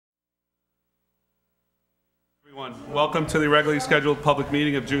Everyone, welcome to the regularly scheduled public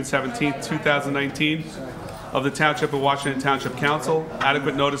meeting of June 17th, 2019 of the Township of Washington Township Council.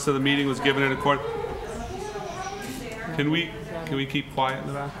 Adequate notice of the meeting was given in accordance. Can we keep quiet in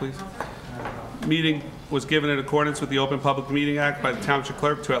the back, please? Meeting was given in accordance with the Open Public Meeting Act by the Township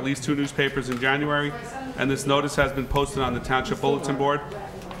Clerk to at least 2 newspapers in January, and this notice has been posted on the Township Bulletin Board.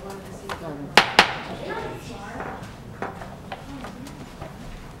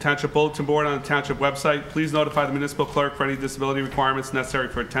 Township Bulletin Board on the Township website. Please notify the municipal clerk for any disability requirements necessary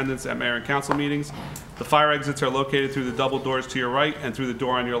for attendance at mayor and council meetings. The fire exits are located through the double doors to your right and through the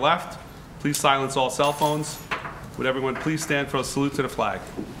door on your left. Please silence all cell phones. Would everyone please stand for a salute to the flag?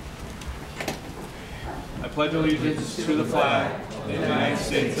 I pledge allegiance to the flag of the United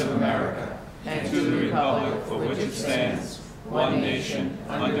States of America and to the republic for which it stands, one nation,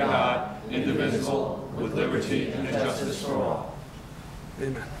 under God, indivisible, with liberty and justice for all.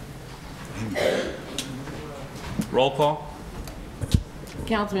 Amen. Roll call.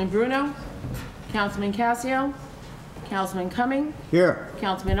 Councilman Bruno, Councilman Casio, Councilman Cumming. Here.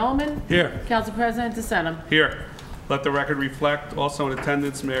 Councilman Ullman. Here. Council President DeSena. Here. Let the record reflect also in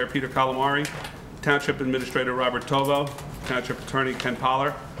attendance Mayor Peter Calamari, Township Administrator Robert Tovo, Township Attorney Ken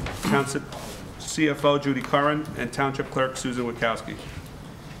Poller, Township CFO Judy Curran, and Township Clerk Susan Wachowski.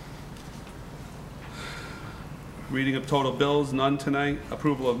 Reading of total bills, none tonight.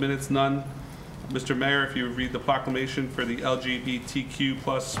 Approval of minutes, none. Mr. Mayor, if you would read the proclamation for the LGBTQ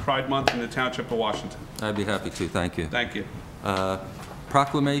plus Pride Month in the Township of Washington. I'd be happy to. Thank you. Thank you.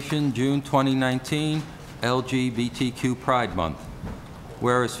 Proclamation, June 2019, LGBTQ Pride Month.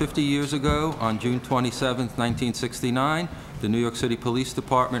 Whereas 50 years ago, on June 27, 1969, the New York City Police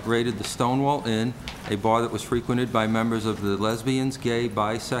Department raided the Stonewall Inn, a bar that was frequented by members of the lesbians, gay,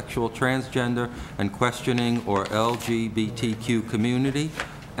 bisexual, transgender, and questioning or LGBTQ community.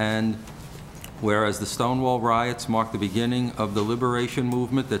 And whereas the Stonewall riots marked the beginning of the liberation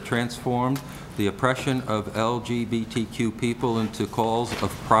movement that transformed the oppression of LGBTQ people into calls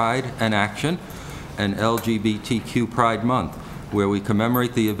of pride and action, and LGBTQ Pride Month, where we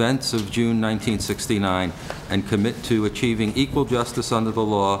commemorate the events of June 1969 and commit to achieving equal justice under the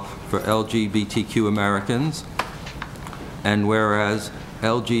law for LGBTQ Americans. And whereas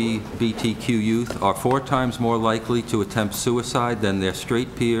LGBTQ youth are 4 times more likely to attempt suicide than their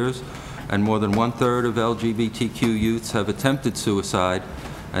straight peers, and more than 1/3 of LGBTQ youths have attempted suicide,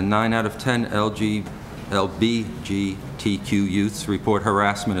 and 9 out of 10 LGBTQ youths report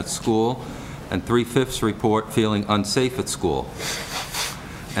harassment at school, and 3/5 report feeling unsafe at school.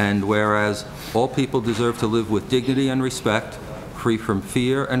 And whereas all people deserve to live with dignity and respect, free from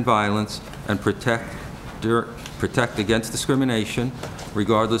fear and violence, and protect against discrimination,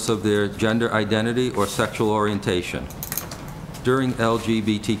 regardless of their gender identity or sexual orientation. During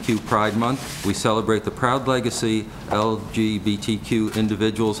LGBTQ Pride Month, we celebrate the proud legacy LGBTQ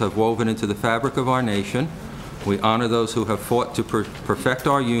individuals have woven into the fabric of our nation. We honor those who have fought to perfect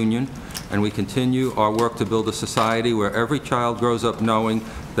our union, and we continue our work to build a society where every child grows up knowing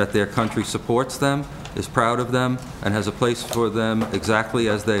that their country supports them, is proud of them, and has a place for them exactly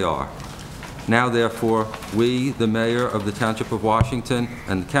as they are. Now, therefore, we, the Mayor of the Township of Washington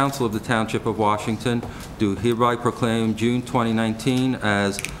and the Council of the Township of Washington, do hereby proclaim June 2019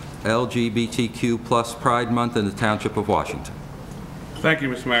 as LGBTQ plus Pride Month in the Township of Washington. Thank you,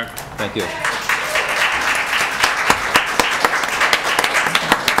 Mr. Mayor. Thank you.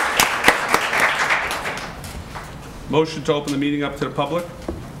 Motion to open the meeting up to the public.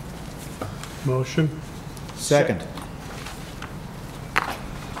 Motion. Second.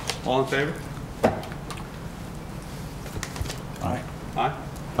 All in favor? Aye. Aye.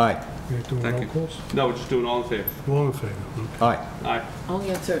 Aye. You're doing Thank roll you. calls? No, we're just doing all in favor. All in favor? Aye. Aye.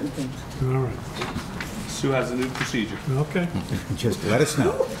 Only on certain things. Okay. All right. Sue has a new procedure. Okay. Just let us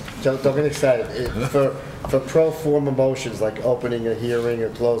know. Don't get excited. For pro forma motions like opening a hearing or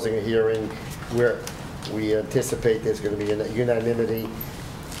closing a hearing, where we anticipate there's going to be a unanimity,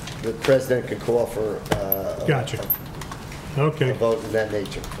 the president could call for Gotcha. a Okay. vote in that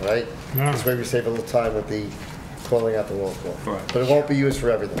nature, all right? All right. This way we save a little time with the calling out the roll call. Correct. But it won't be used for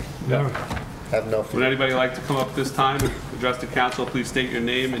everything. All right. Have no Would fear. anybody like to come up this time and address the council? Please state your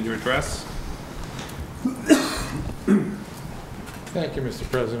name and your address. Thank you, Mr.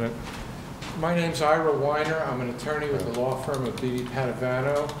 President. My name's Ira Weiner. I'm an attorney with the law firm of Beatty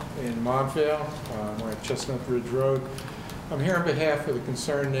Padavano in Montvale. We're at Chestnut Ridge Road. I'm here on behalf of the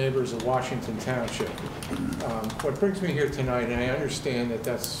concerned neighbors of Washington Township. What brings me here tonight, and I understand that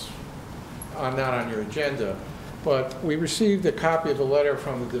that's not on your agenda, but we received a copy of a letter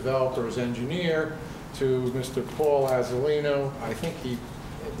from the developer's engineer to Mr. Paul Azzolino. I think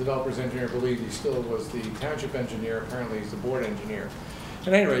developer's engineer believed he still was the township engineer. Apparently, he's the board engineer.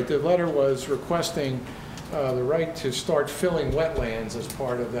 At any rate, the letter was requesting the right to start filling wetlands as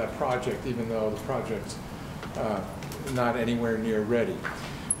part of that project, even though the project's not anywhere near ready.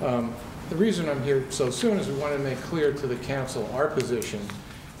 The reason I'm here so soon is we want to make clear to the council our position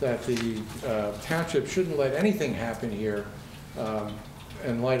that the township shouldn't let anything happen here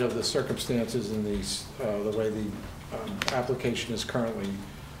in light of the circumstances and the way the application is currently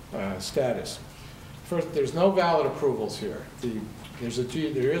status. First, there's no valid approvals here.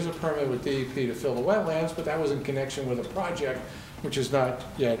 There is a permit with DEP to fill the wetlands, but that was in connection with a project which is not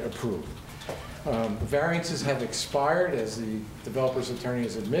yet approved. Variances have expired, as the developer's attorney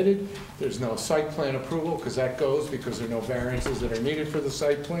has admitted. There's no site plan approval, because that goes because there are no variances that are needed for the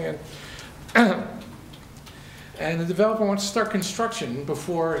site plan. And the developer wants to start construction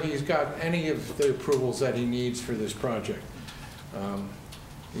before he's got any of the approvals that he needs for this project.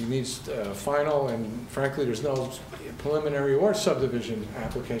 He needs final, and frankly, there's no preliminary or subdivision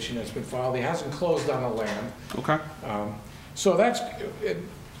application that's been filed. He hasn't closed on the land. Okay. So that's,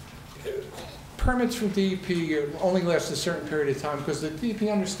 permits from DEP only last a certain period of time because the DEP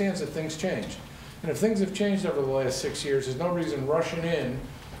understands that things change. And if things have changed over the last 6 years, there's no reason rushing in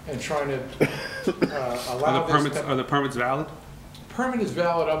and trying to allow Are the permits valid? Permit is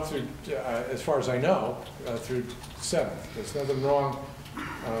valid up through, as far as I know, through 7th. There's nothing wrong.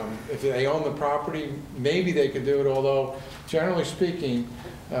 If they own the property, maybe they could do it, although generally speaking,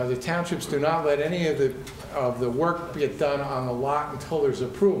 the townships do not let any of the work get done on the lot until there's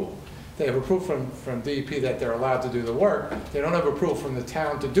approval. They have approval from DEP that they're allowed to do the work. They don't have approval from the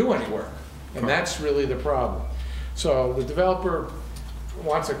town to do any work, and that's really the problem. So the developer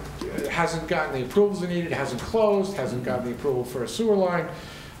hasn't gotten the approvals they needed, hasn't closed, hasn't gotten the approval for a sewer line,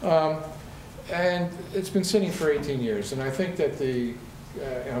 and it's been sitting for 18 years. And I think that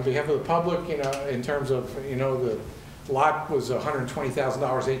on behalf of the public, in terms of, the lot was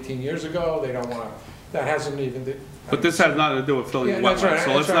 $120,000 18 years ago. They don't want to. That hasn't even. But this has nothing to do with filling the that's wetlands. right,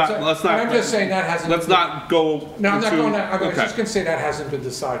 So let's not. I'm just saying that hasn't. Let's not go. No, I'm not going. into- I'm okay. just going to say that hasn't been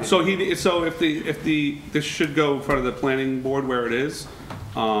decided. So this should go in front of the planning board where it is.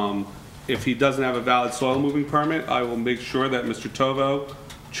 If he doesn't have a valid soil moving permit, I will make sure that Mr. Tovo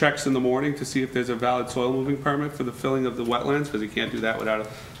checks in the morning to see if there's a valid soil moving permit for the filling of the wetlands, because he can't do that without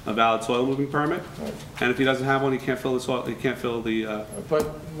a valid soil moving permit. Right. And if he doesn't have one, he can't fill the soil. He can't fill the. But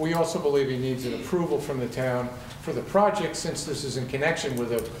we also believe he needs an approval from the town for the project, since this is in connection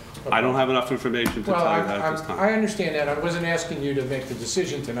with a. I don't have enough information to Well, tell you that at this time. I understand that. I wasn't asking you to make the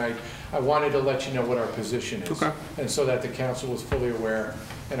decision tonight. I wanted to let you know what our position is. Okay. And so that the council was fully aware.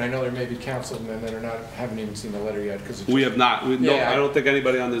 And I know there may be councilmen that haven't even seen the letter yet, because We have not. Yeah. I don't think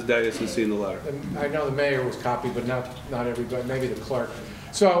anybody on this day has seen the letter. I know the mayor was copied, but not everybody, maybe the clerk.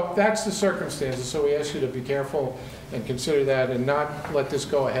 So that's the circumstances, so we ask you to be careful and consider that and not let this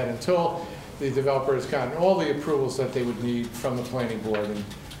go ahead until the developer has gotten all the approvals that they would need from the planning board, and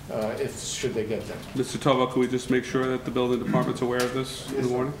should they get them. Mr. Tovo, can we just make sure that the building department's aware of this in the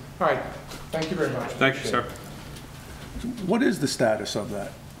morning? All right, thank you very much. Thank you, sir. What is the status of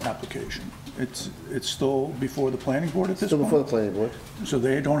that application? It's still before the planning board at this Still point? before the planning board, So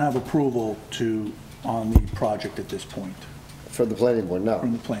they don't have approval on the project at this point from the planning board, no.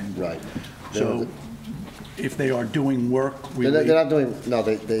 from the planning board? Right. So if they are doing work, They're not doing, no,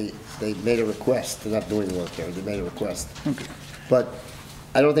 they made a request. They're not doing work there. They made a request. Okay. But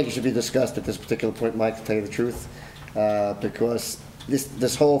I don't think it should be discussed at this particular point, Mike, to tell you the truth, because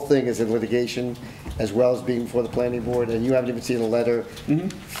this whole thing is in litigation as well as being before the planning board, and you haven't even seen a letter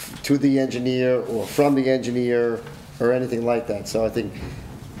to the engineer or from the engineer or anything like that. So I think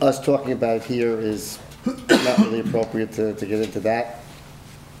us talking about it here is not really appropriate to get into that.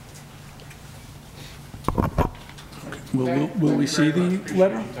 Will we see the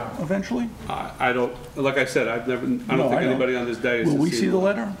letter eventually? I don't, like I said, I don't think anybody on this day has Will we seen see the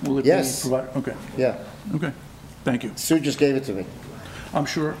letter? Will it be Yes. provided? Okay, Yeah. okay. Thank you. Sue just gave it to me. I'm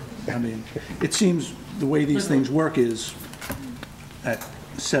sure, I mean, it seems the way these things work is at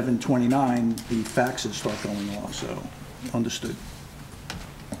 7:29, the faxes start going off, so understood.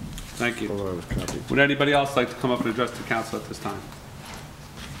 Thank you. Would anybody else like to come up and address the council at this time?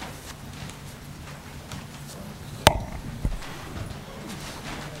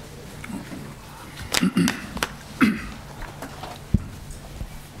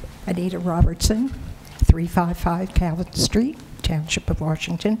 Anita Robertson, 355 Calvin Street, Township of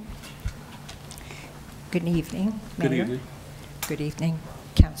Washington. Good evening, Mayor. Good evening. Good evening,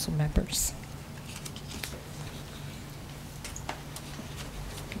 council members.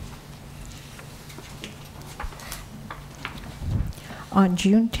 On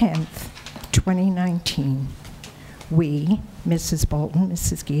June 10th, 2019, we, Mrs. Bolton,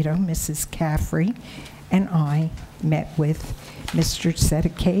 Mrs. Guido, Mrs. Caffrey, and I met with Mr.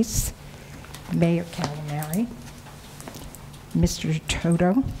 Sedekase, Mayor Calamari, Mr.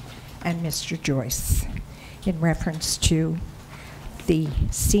 Toto, and Mr. Joyce in reference to the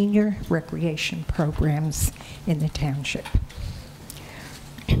senior recreation programs in the township.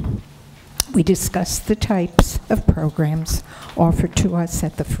 We discussed the types of programs offered to us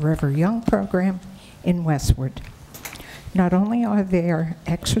at the Forever Young program in Westwood. Not only are there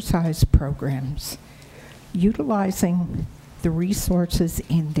exercise programs, utilizing the resources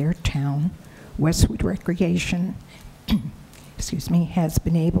in their town, Westwood Recreation has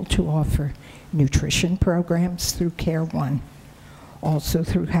been able to offer nutrition programs through Care One, also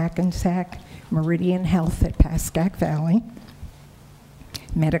through Hackensack Meridian Health at Pascack Valley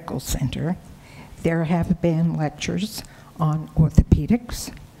Medical Center. There have been lectures on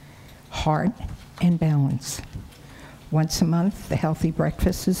orthopedics, heart, and balance. Once a month, the healthy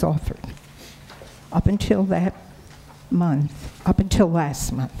breakfast is offered. Up until last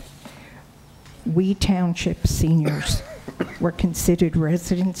month, we township seniors were considered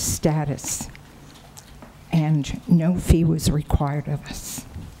resident status, and no fee was required of us.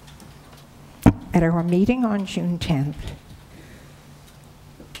 At our meeting on June 10th,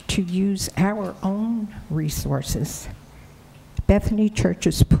 to use our own resources, Bethany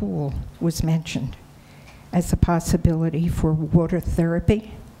Church's pool was mentioned as a possibility for water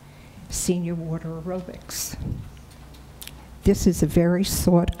therapy, senior water aerobics. This is a very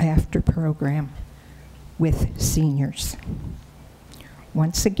sought-after program with seniors.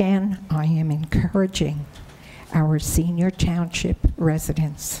 Once again, I am encouraging our senior township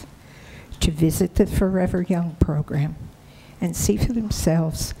residents to visit the Forever Young program and see for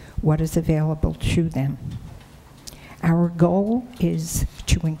themselves what is available to them. Our goal is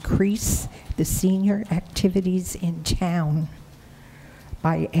to increase the senior activities in town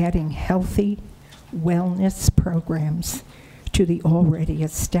by adding healthy wellness programs to the already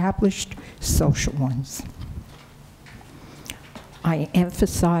established social ones. I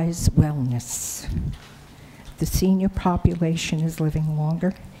emphasize wellness. The senior population is living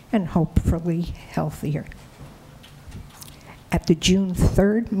longer and hopefully healthier. At the June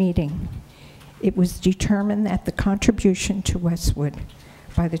 3rd meeting, it was determined that the contribution to Westwood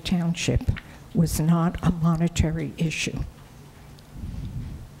by the township was not a monetary issue.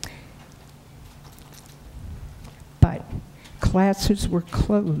 But classes were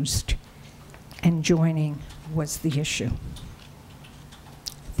closed and joining was the issue.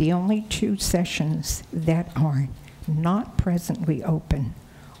 The only two sessions that are not presently open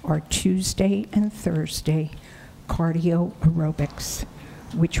are Tuesday and Thursday cardio aerobics,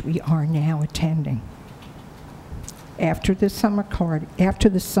 which we are now attending. After the summer,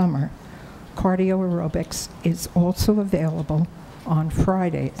 cardio aerobics is also available on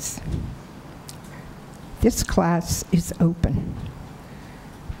Fridays. This class is open.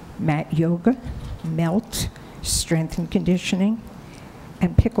 Mat yoga, melt, strength and conditioning,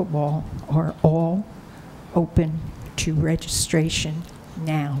 and pickleball are all open to registration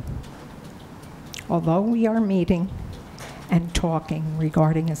now. Although we are meeting and talking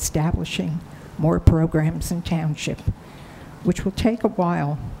regarding establishing more programs in township, which will take a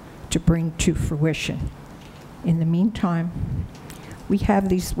while to bring to fruition. In the meantime, we have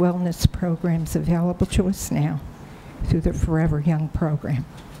these wellness programs available to us now through the Forever Young program.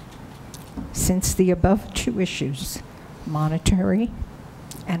 Since the above two issues, monetary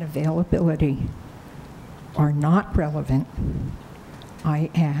and availability, are not relevant, I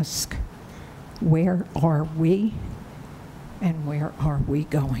ask, where are we and where are we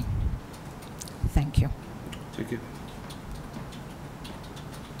going? Thank you. Thank you.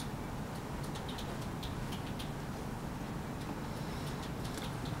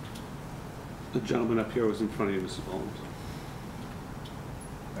 The gentleman up here was in front of you, Mrs. Boland.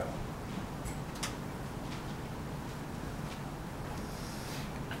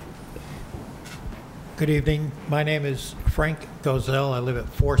 Good evening. My name is Frank Gozell. I live at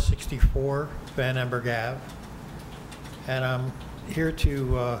 464 Van Emberg Ave. And I'm here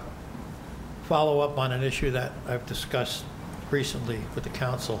to follow up on an issue that I've discussed recently with the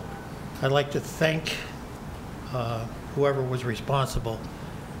council. I'd like to thank whoever was responsible.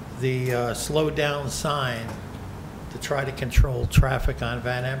 The slow down sign to try to control traffic on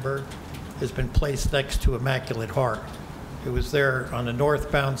Van Emberg has been placed next to Immaculate Heart. It was there on the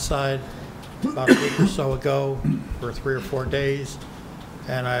northbound side about a week or so ago for 3 or 4 days,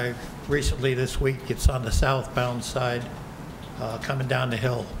 and I recently this week it's on the southbound side coming down the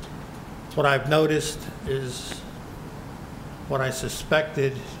hill. What I've noticed is what I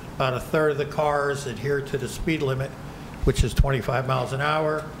suspected, about a third of the cars adhere to the speed limit, which is 25 miles an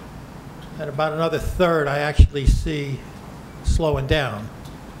hour, and about another third I actually see slowing down.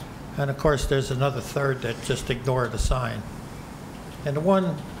 And of course, there's another third that just ignore the sign. And the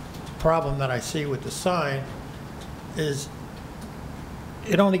one problem that I see with the sign is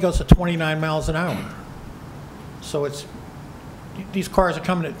it only goes to 29 miles an hour. So these cars are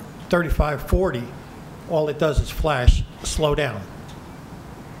coming at 35, 40. All it does is flash, slow down.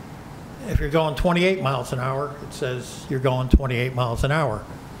 If you're going 28 miles an hour, it says you're going 28 miles an hour.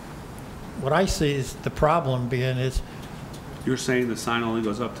 What I see is the problem being is You're saying the sign only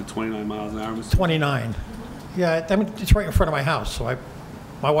goes up to 29 miles an hour, Mr. 29. Yeah, I mean, it's right in front of my house, so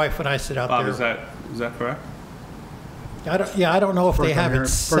my wife and I sit out Bob, there. is that correct? I don't know if they have it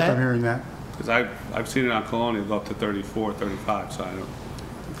First I'm set. hearing that. Because I've seen it on Colonial go up to 34, 35, so I don't,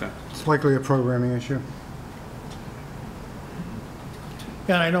 okay. It's likely a programming issue.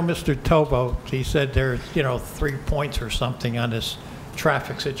 Yeah, and I know Mr. Tovo, he said there's, 3 points or something on this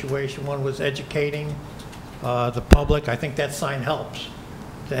traffic situation. One was educating the public. I think that sign helps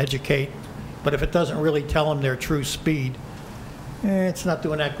to educate. But if it doesn't really tell them their true speed, it's not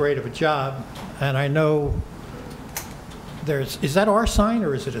doing that great of a job. And I know is that our sign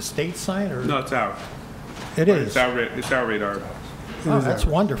or is it a state sign? Or No, it's ours. It is. It's our radar. Oh, that's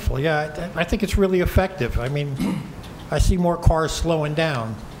wonderful. Yeah, I think it's really effective. I mean, I see more cars slowing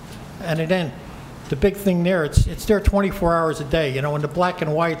down. And then the big thing there, it's there 24 hours a day. When the black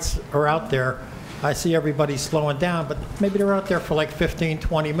and whites are out there, I see everybody slowing down, but maybe they're out there for like 15,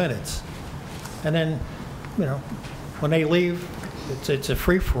 20 minutes. And then, when they leave, it's a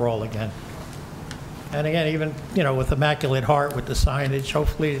free-for-all again. And again, even, with Immaculate Heart, with the signage,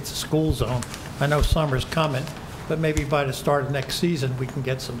 hopefully it's a school zone. I know summer's coming, but maybe by the start of next season, we can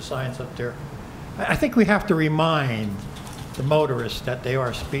get some signs up there. I think we have to remind the motorists that they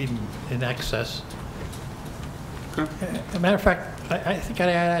are speeding in excess. Okay. As a matter of fact, I think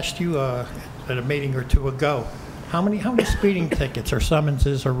I asked you at a meeting or two ago, how many speeding tickets or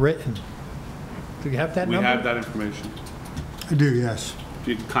summonses are written? Do you have that We number? have that information. I do, yes. If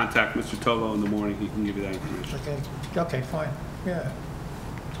you can contact Mr. Tovo in the morning, he can give you that information. Okay, fine, yeah.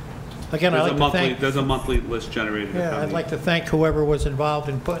 Again, I'd like to thank... There's a monthly list generated. Yeah, I'd like to thank whoever was involved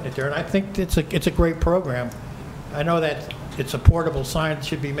in putting it there, and I think it's a great program. I know that it's a portable sign, it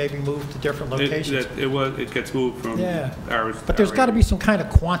should be maybe moved to different locations. It gets moved from Yeah, ours. but there's got to be some kind of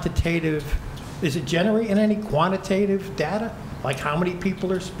quantitative, is it generating any quantitative data? Like how many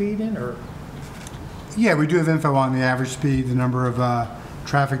people are speeding, or? Yeah, we do have info on the average speed, the number of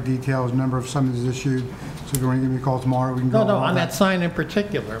traffic details, number of summonses issued. So if you want to give me a call tomorrow, we can go No, over on that. that sign in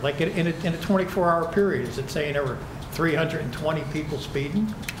particular, like in a 24-hour period, is it saying there were 320 people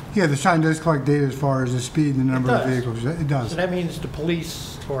speeding? Yeah, the sign does collect data as far as the speed and the number of does. vehicles. It does. So that means the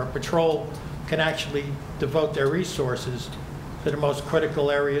police or patrol can actually devote their resources to the most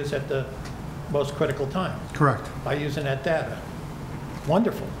critical areas at the most critical time Correct. by using that data.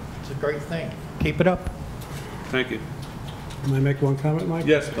 Wonderful. It's a great thing. Keep it up. Thank you. Can I make one comment, Mike?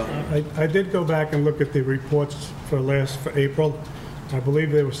 Yes, Bob. I did go back and look at the reports for April. I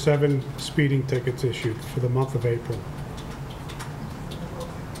believe there were 7 speeding tickets issued for the month of April.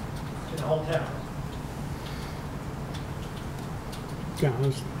 In the whole town. Yeah,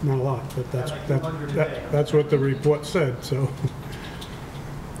 that's not a lot, but Like 200 a day. that's what the report said, so.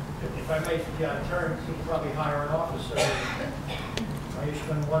 If I may turn, you could probably hire an officer. I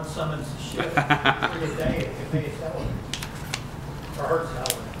issuing one summons a shift, 3 a day, if you pay a salary. Or her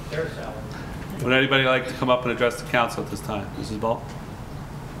salary, their salary. Would anybody like to come up and address the council at this time? Mrs. Ball?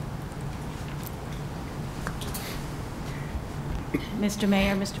 Mr.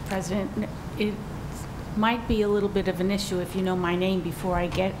 Mayor, Mr. President, it might be a little bit of an issue if you know my name before I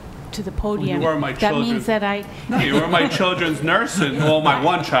get to the podium. You are my That means children. that I... You were my children's nurse, and well, my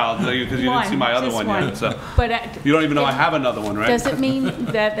one child, because you didn't see my other just one yet. So But you don't even know I have another one, right? does it mean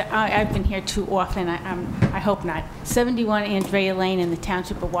that I've been here too often? I hope not. 71 Andrea Lane in the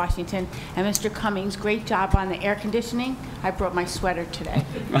Township of Washington. And Mr. Cummings, great job on the air conditioning. I brought my sweater today.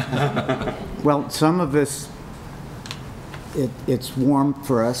 Well, some of this, it's warm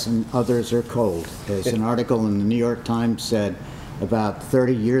for us and others are cold. As an article in the New York Times said, about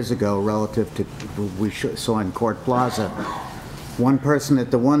 30 years ago, relative to we saw in Court Plaza, one person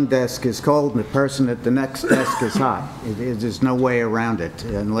at the one desk is cold and the person at the next desk is hot. There's no way around it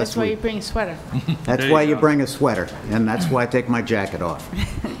unless That's why you bring a sweater. That's There why you you go. bring a sweater, and that's why I take my jacket off.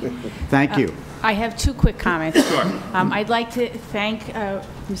 Thank you. I have two quick comments. Sure. I'd like to thank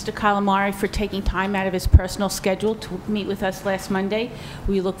Mr. Calamari for taking time out of his personal schedule to meet with us last Monday.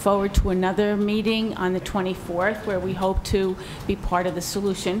 We look forward to another meeting on the 24th, where we hope to be part of the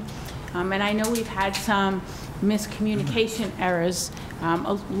solution. And I know we've had some miscommunication errors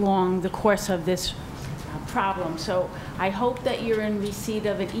along the course of this problem. So I hope that you're in receipt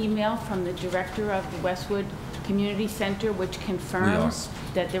of an email from the director of the Westwood Community Center, which confirms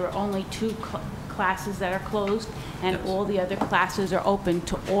that there are only two classes that are closed, and all the other classes are open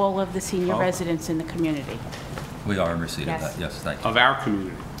to all of the senior residents in the community. We are in receipt of Yes. that. Yes, thank you. Of our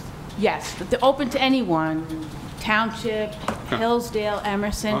community. Yes, but they're open to anyone, Township, Hillsdale,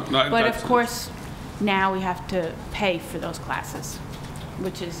 Emerson, Oh, no, but of that's- course, now we have to pay for those classes,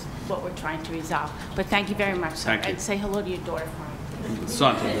 which is what we're trying to resolve. But thank you very much, sir. Thank you. And say hello to your daughter for me.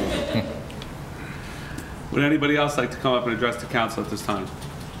 Son. Would anybody else like to come up and address the council at this time?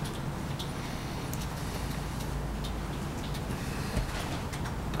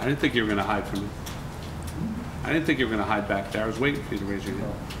 I didn't think you were going to hide from me. I didn't think you were going to hide back there. I was waiting for you to raise your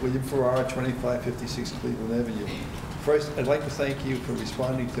hand. William Ferrara, 2556 Cleveland Avenue. First, I'd like to thank you for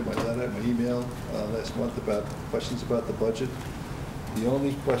responding to my letter, my email last month about questions about the budget. The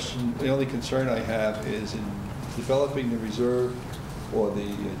only concern I have is in developing the reserve or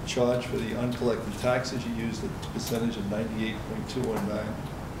the charge for the uncollected taxes, you use the percentage of 98.219.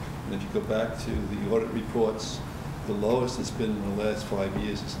 And if you go back to the audit reports, the lowest it's been in the last 5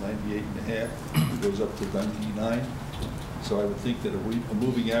 years is 98.5. It goes up to 99. So I would think that a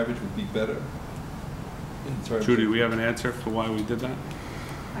moving average would be better. In terms Judy, of, we have an answer for why we did that?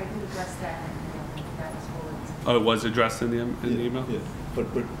 I did address that, and that was forwarded. Oh, it was addressed in the email? Yeah,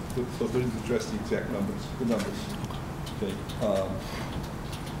 but we didn't address the exact numbers, Okay.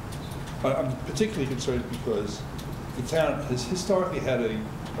 I'm particularly concerned because the town has historically had a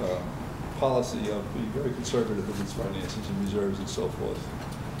policy of being very conservative with its finances and reserves and so forth.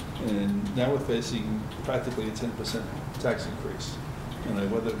 And now we're facing practically a 10% tax increase.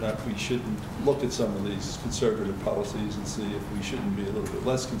 And whether or not we shouldn't look at some of these conservative policies and see if we shouldn't be a little bit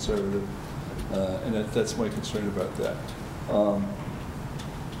less conservative. And that's my concern about that.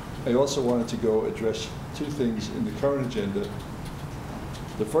 I also wanted to go address two things in the current agenda.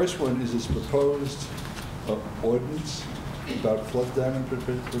 The first one is this proposed ordinance about flood damage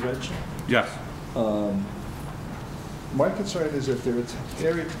prevention. Yes. My concern is that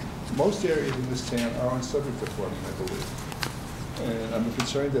most areas in this town aren't subject to flooding, I believe. And I'm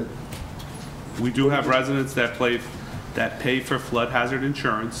concerned that We do have residents that pay for flood hazard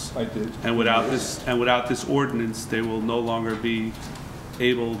insurance. I did. And without this ordinance, they will no longer be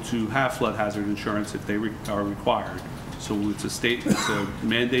able to have flood hazard insurance if they are required. So it's a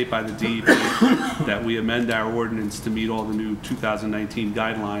mandate by the DEP that we amend our ordinance to meet all the new 2019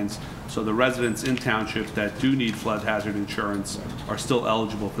 guidelines. So the residents in Township that do need flood hazard insurance are still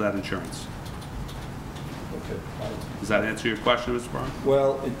eligible for that insurance. Okay. Does that answer your question, Mr. Brown?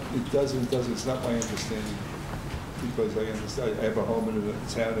 Well, it doesn't. It's not my understanding, because I understand, I have a home in a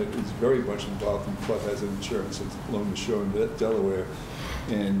town that is very much involved in flood hazard insurance along the shore in Delaware,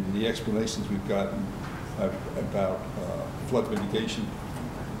 and the explanations we've gotten about flood mitigation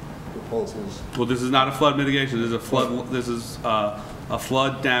proposals. Well, this is not a flood mitigation. This is a flood. This is a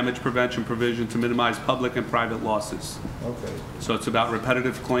flood damage prevention provision to minimize public and private losses. Okay. So it's about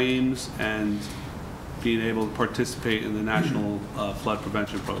repetitive claims and being able to participate in the national flood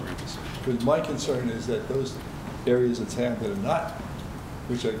prevention programs. Because my concern is that those areas of town that are not,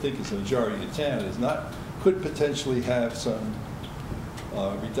 which I think is the majority of town, is not, could potentially have some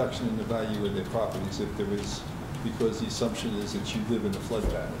reduction in the value of their properties if there is, because the assumption is that you live in a flood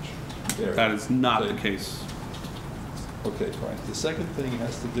damage area. That is not the case. Okay, fine. The second thing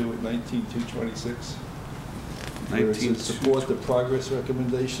has to do with 19226. Where it says support the progress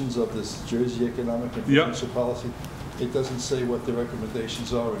recommendations of this Jersey Economic and Financial Policy. It doesn't say what the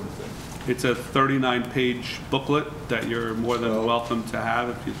recommendations are or anything. It's a 39-page booklet that you're more than welcome to have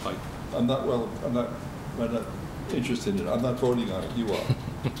if you'd like. I'm not interested in it. I'm not voting on it. You are.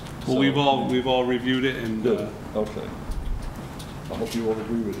 Well, we've all reviewed it and. Good. Okay. I hope you all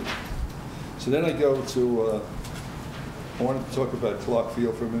agree with it. So then I go to. I wanted to talk about Clark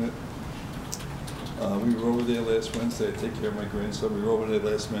Field for a minute. We were over there last Wednesday. I take care of my grandson. We were over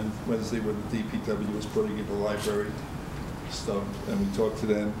there last Wednesday when the DPW was putting in the library stuff, and we talked to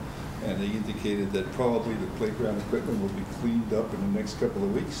them, and they indicated that probably the playground equipment will be cleaned up in the next couple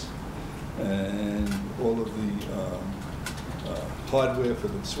of weeks, and all of the hardware for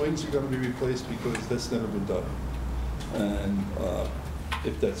the swings are going to be replaced because that's never been done. And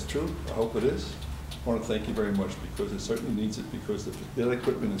if that's true, I hope it is. I want to thank you very much because it certainly needs it because that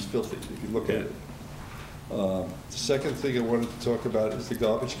equipment is filthy if you look at it. The second thing I wanted to talk about is the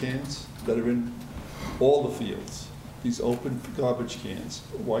garbage cans that are in all the fields. These open garbage cans.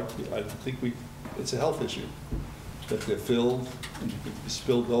 Why? I think it's a health issue that they're filled and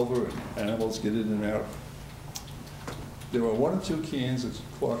spilled over and animals get in and out. There are 1 or 2 cans at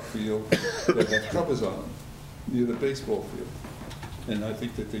Clark Field that have covers on them near the baseball field. And I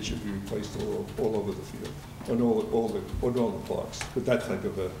think that they should be replaced all over the field, on all the parks, with that type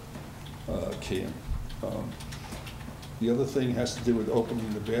of a can. The other thing has to do with opening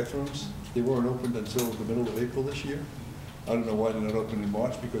the bathrooms. They weren't opened until the middle of April this year. I don't know why they're not open in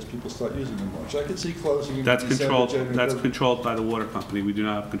March, because people start using them in March. I could see closing in That's December, controlled, January. that's controlled by the water company. We do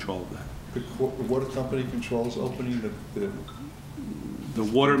not have control of that. The water company controls opening The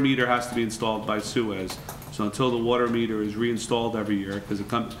water meter has to be installed by Suez. So until the water meter is reinstalled every year, because it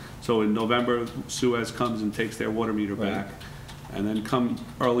comes, so in November, Suez comes and takes their water meter back. And then come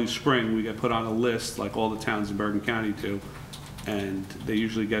early spring, we get put on a list, like all the towns in Bergen County do. And they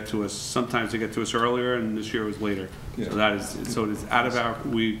usually get to us, sometimes they get to us earlier, and this year was later. Yeah. So it's out of our,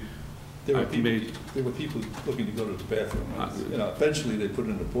 There were people looking to go to the bathroom. You know, eventually they put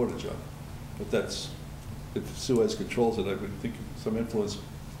in a porta john, but that's, if Suez controls it, I would think some influence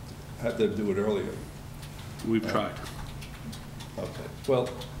had them do it earlier. We've tried. Okay, well,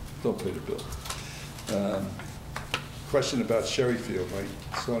 don't pay the bill. Question about Sherry Field.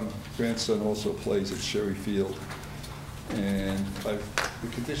 My grandson also plays at Sherry Field, and the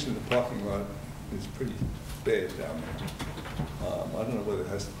condition of the parking lot is pretty bad down there. I don't know whether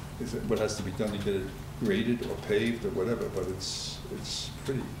what has to be done to get it graded or paved or whatever, but it's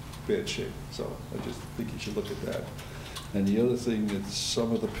pretty bad shape. So I just think you should look at that. And the other thing that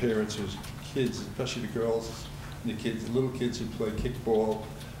some of the parents whose kids, especially the girls, and the kids, the little kids who play kickball,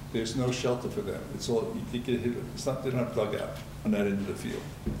 there's no shelter for them. It's all, you get hit, they're not dug out on that end of the field.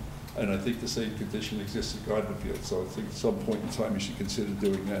 And I think the same condition exists at Gardner Field, so I think at some point in time you should consider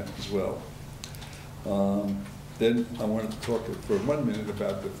doing that as well. Then I wanted to talk for 1 minute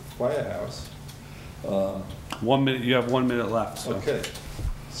about the firehouse. 1 minute, you have 1 minute left. So. Okay,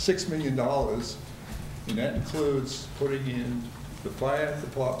 $6 million, and that includes putting in the fire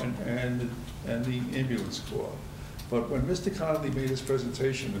department and the ambulance corps. But when Mr. Connolly made his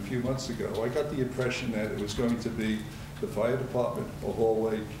presentation a few months ago, I got the impression that it was going to be the fire department, a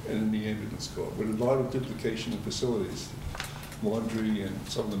hallway, and the ambulance corps, with a lot of duplication of facilities, laundry and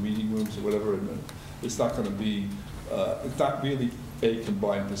some of the meeting rooms or whatever. And it's not going to be, it's not really a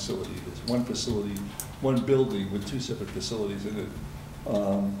combined facility. It's one facility, one building with 2 separate facilities in it.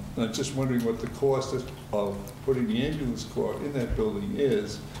 And I'm just wondering what the cost of putting the ambulance corps in that building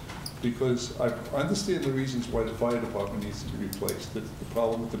is, because I understand the reasons why the fire department needs to be replaced. The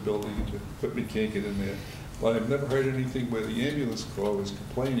problem with the building and the equipment can't get in there. But I've never heard anything where the ambulance corps was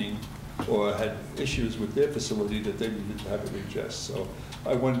complaining or had issues with their facility that they needed to have it adjust. So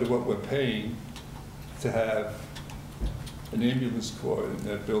I wonder what we're paying to have an ambulance corps in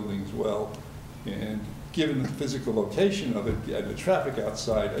that building as well. And given the physical location of it and the traffic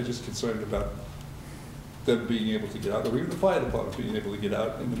outside, I'm just concerned about them being able to get out, or even the fire department being able to get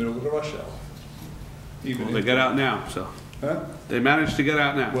out in the middle of the rush hour. Well, they get out now, so. Huh? They managed to get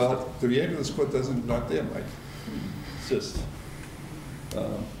out now. Well, the ambulance corps not there, Mike. It's just,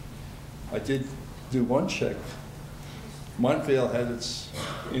 I did do one check. Montvale had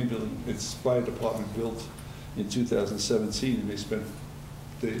its fire department built in 2017, and they spent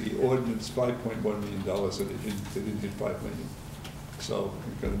the ordinance $5.1 million, and they didn't hit $5 million. So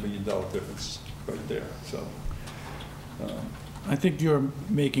you've got $1 million difference right there. So. I think you're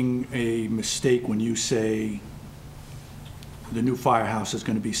making a mistake when you say the new firehouse is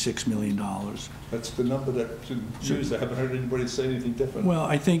going to be $6 million. That's the number that's been used. I haven't heard anybody say anything different. Well,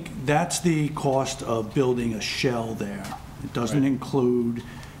 I think that's the cost of building a shell there. It doesn't include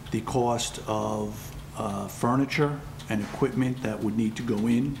the cost of furniture and equipment that would need to go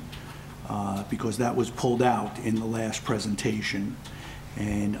in, because that was pulled out in the last presentation.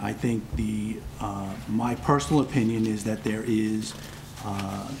 And I think my personal opinion is that there is,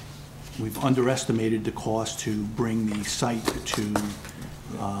 we've underestimated the cost to bring the site to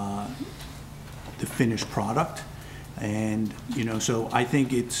the finished product. And, you know, so I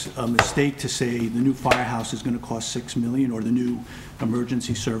think it's a mistake to say the new firehouse is going to cost $6 million or the new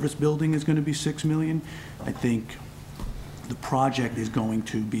emergency service building is going to be $6 million. I think the project is going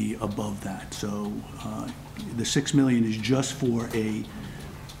to be above that. So the $6 million is just for a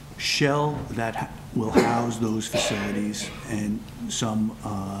shell that will house those facilities and some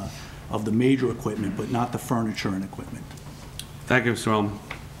of the major equipment, but not the furniture and equipment. Thank you, Mr. Ullman.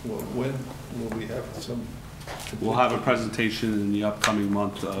 Well, when will we have some? We'll have a presentation in the upcoming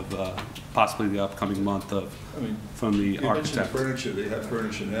month of, possibly the upcoming month of, I mean, from the you mentioned architect. furniture, they have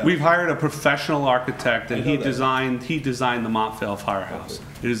furniture now. We've hired a professional architect, and I know that. he designed the Montvale Firehouse. Okay.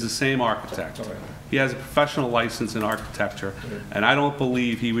 It is the same architect. All right. He has a professional license in architecture, and I don't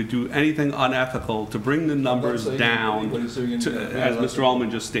believe he would do anything unethical to bring the numbers saying down. anybody's doing anything To, as Mr. Ullman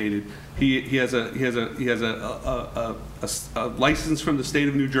just stated, he has a license from the state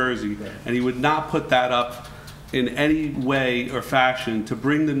of New Jersey, and he would not put that up in any way or fashion to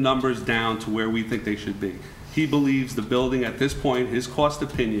bring the numbers down to where we think they should be. He believes the building at this point, his cost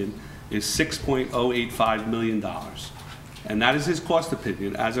opinion, is $6.085 million. And that is his cost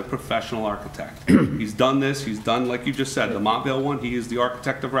opinion as a professional architect. He's done this, he's done, like you just said, the Montvale one, he is the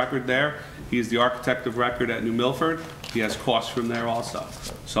architect of record there. He is the architect of record at New Milford. He has costs from there also.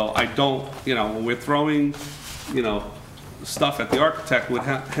 So I don't, when we're throwing, stuff at the architect with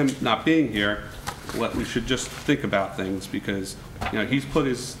him not being here, we should just think about things, because, he's put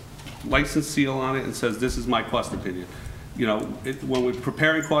his license seal on it and says, this is my cost opinion. When we're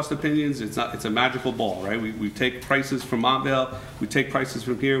preparing cost opinions, it's a magical ball, right? We take prices from Montvale, we take prices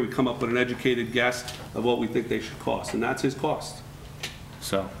from here, we come up with an educated guess of what we think they should cost, and that's his cost.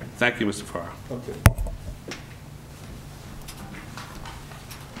 So, thank you, Mr. Farrar. Okay.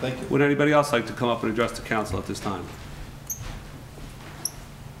 Thank you. Would anybody else like to come up and address the council at this time?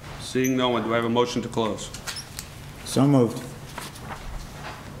 Seeing no one, do I have a motion to close? Do So moved.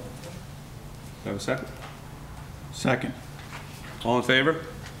 I have a second? Second. All in favor?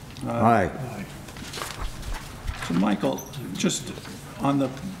 Aye. So, Michael, just on the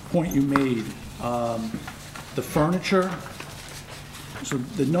point you made, the furniture, so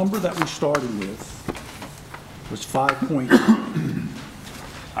the number that we started with was 5.9.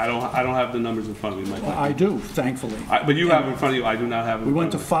 I don't have the numbers in front of me, Mike. I do, thankfully. But you have it in front of you, I do not have it We in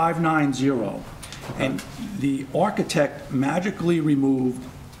went front to of me. 590, and the architect magically removed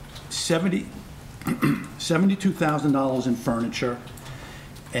 $72,000 in furniture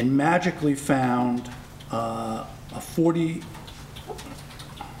and magically found a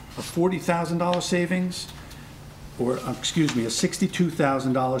 $40,000 savings, or excuse me, a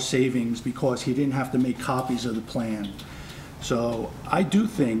 $62,000 savings because he didn't have to make copies of the plan. So I do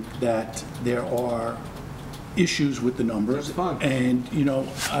think that there are issues with the numbers. That's fine. And,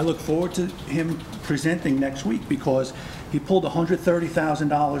 I look forward to him presenting next week, because he pulled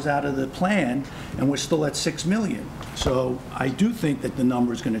 $130,000 out of the plan, and we're still at $6 million. So I do think that the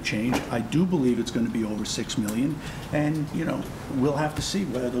number is going to change. I do believe it's going to be over $6 million, and, we'll have to see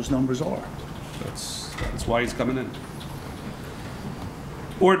where those numbers are. That's why he's coming in.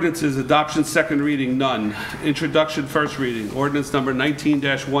 Ordinances, adoption, second reading, none. Introduction, first reading. Ordinance number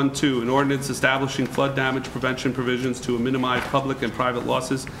 19-12, an ordinance establishing flood damage prevention provisions to minimize public and private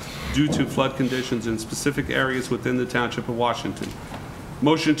losses due to flood conditions in specific areas within the Township of Washington.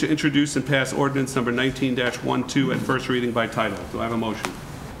 Motion to introduce and pass ordinance number 19-12 at first reading by title. Do I have a motion?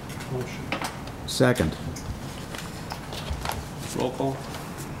 Motion. Second. Roll call.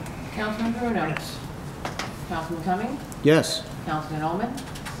 Councilman Bruno? Yes. Councilman Cumming? Yes. Councilman Ullman?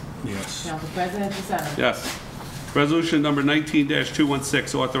 Yes. Council President DeSena? Yes. Resolution number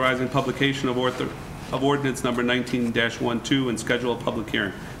 19-216, authorizing publication of ordinance number 19-12 and schedule a public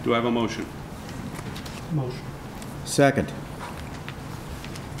hearing. Do I have a motion? Motion. Second.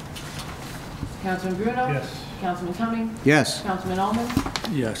 Councilman Bruno? Yes. Councilman Cumming? Yes. Councilman Ullman?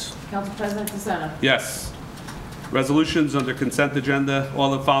 Yes. Council President DeSena? Yes. Resolutions under consent agenda.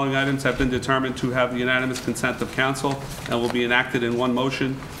 All the following items have been determined to have the unanimous consent of council and will be enacted in one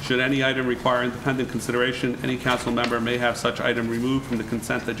motion. Should any item require independent consideration, any council member may have such item removed from the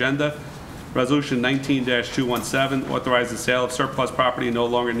consent agenda. Resolution 19-217, authorize the sale of surplus property no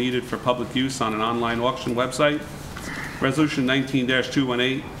longer needed for public use on an online auction website. Resolution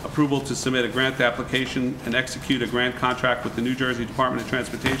 19-218, approval to submit a grant application and execute a grant contract with the New Jersey Department of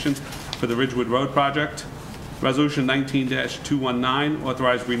Transportation for the Ridgewood Road project. Resolution 19-219,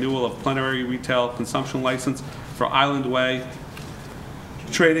 authorize renewal of plenary retail consumption license for Island Way,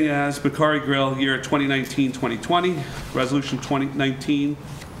 trading as Bakari Grill, year 2019-2020. Resolution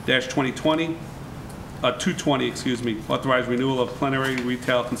 2019-220, authorize renewal of plenary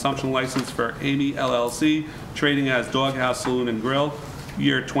retail consumption license for Amy LLC, trading as Doghouse Saloon and Grill,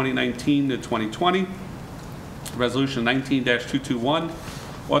 year 2019-2020. Resolution 19-221,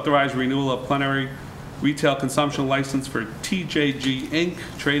 authorize renewal of plenary retail consumption license for TJG Inc.,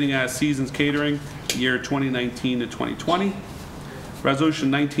 trading as Seasons Catering, year 2019-2020.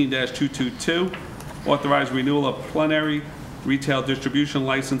 Resolution 19-222, Authorize renewal of plenary retail distribution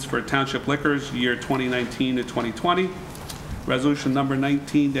license for Township Liquors, year 2019 to 2020. Resolution number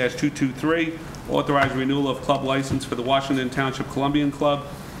 19-223, authorize renewal of club license for the Washington Township Columbian Club,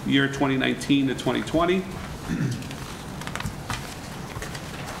 year 2019 to 2020.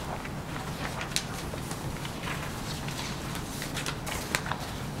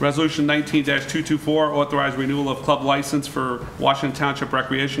 Resolution 19-224, authorize renewal of club license for Washington Township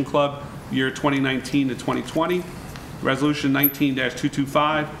Recreation Club, year 2019 to 2020. Resolution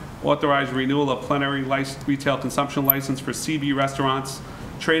 19-225, authorize renewal of plenary retail consumption license for CB Restaurants,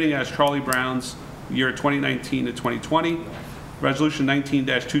 trading as Charlie Brown's, year 2019 to 2020. Resolution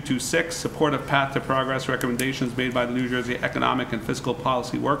 19-226, support of Path to Progress recommendations made by the New Jersey Economic and Fiscal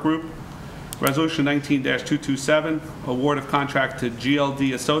Policy Work Group. Resolution 19-227, award of contract to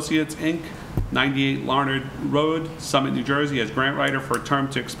GLD Associates, Inc., 98 Larned Road, Summit, New Jersey, as grant writer for a term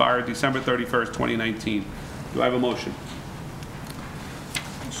to expire December 31st, 2019. Do I have a motion?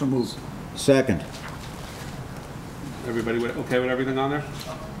 So moved. Second. Everybody okay with everything on there?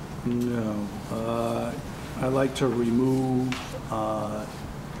 No. I'd like to remove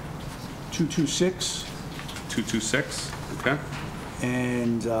 226, 226, okay.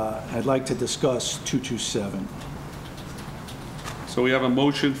 and I'd like to discuss 227. So we have a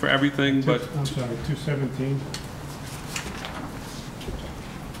motion for everything, but I'm sorry, 217.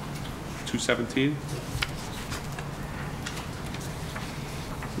 217?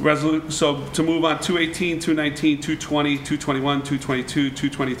 So to move on, 218, 219, 220, 221, 222,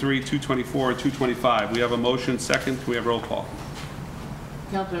 223, 224, and 225. We have a motion, second. Can we have roll call?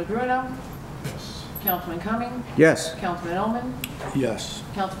 Councilman Bruno? Yes. Councilman Cumming? Yes. Councilman Oman? Yes.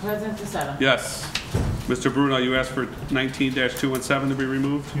 Council President DeSena? Yes. Mr. Bruno, you asked for 19-217 to be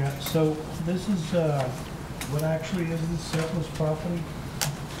removed? Yeah, so this is, what actually is this surplus property?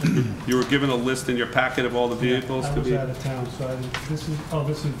 You were given a list in your packet of all the vehicles I to was be... out of town, so this is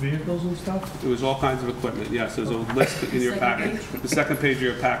vehicles and stuff? It was all kinds of equipment, yes. There's a list in your packet. The second page of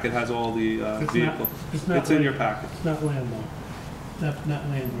your packet has all the vehicles. It's in your packet. It's not land though? Not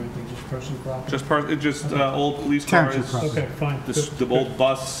land or anything, just personal property? Just old police Township cars, property. Okay, fine. the old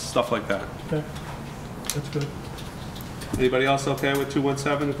bus, stuff like that. Okay, that's good. Anybody else okay with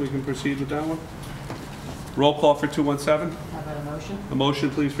 217, if we can proceed with that one? Roll call for 217. How about a motion? A motion,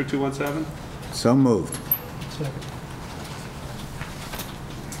 please, for 217. So moved. Second.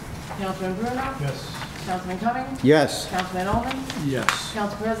 Councilman Bruno? Yes. Councilman Cumming? Yes. Councilman Oman? Yes.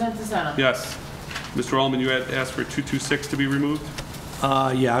 Council President DeSena? Yes. Mr. Ullman, you had asked for 226 to be removed?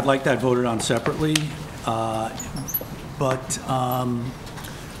 Yeah, I'd like that voted on separately. But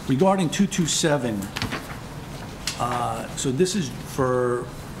regarding 227, so this is for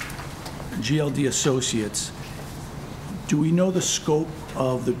GLD Associates. Do we know the scope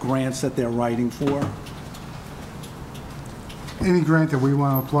of the grants that they're writing for? Any grant that we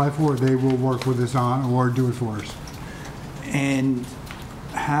want to apply for, they will work with us on or do it for us. And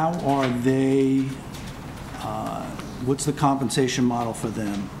how are they, what's the compensation model for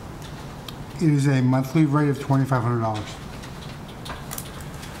them? It is a monthly rate of $2,500.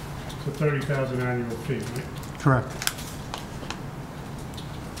 So 30,000 annual fee, right? Correct.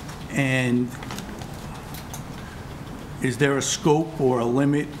 And is there a scope or a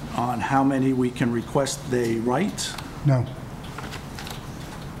limit on how many we can request they write? No.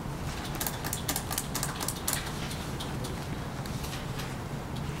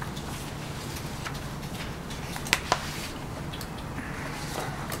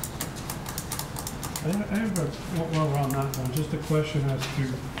 I have a, well, we're on that one, just a question as to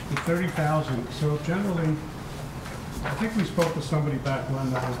the 30,000. So generally, I think we spoke to somebody back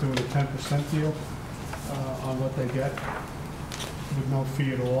when that was doing a 10% deal on what they get with no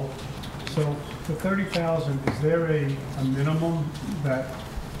fee at all. So for 30,000, is there a minimum that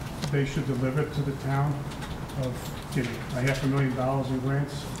they should deliver to the town of, you know, $500,000 in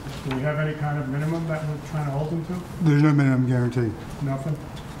grants? Do we have any kind of minimum that we're trying to hold them to? There's no minimum guarantee. Nothing?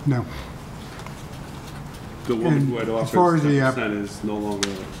 No. The woman And who had as offered far as the, 10% is no longer...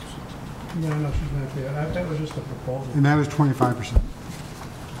 No, no, she's not there. That was just a proposal. And that is 25%.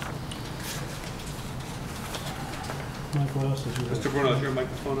 Mike, what else did you have? Mr. Bruno, is your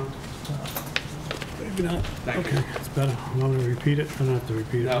microphone on? Maybe not. Thank Okay, you. it's better. You want me to repeat it? I don't have to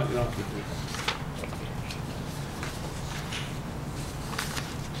repeat it. No, you don't have to.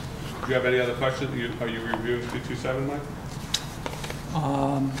 Do you have any other questions? Are you reviewing 227, Mike?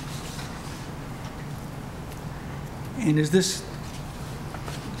 And is this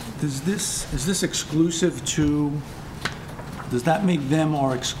exclusive to, does that make them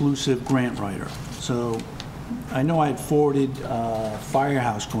our exclusive grant writer? So I know I had forwarded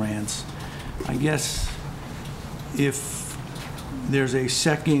firehouse grants. I guess if there's a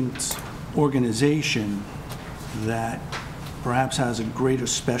second organization that perhaps has a greater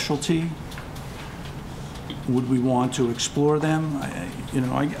specialty, would we want to explore them?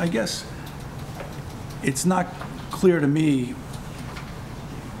 I guess it's not clear to me,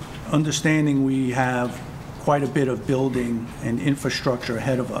 understanding we have quite a bit of building and infrastructure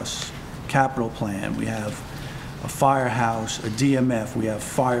ahead of us, capital plan, we have a firehouse, a DMF, we have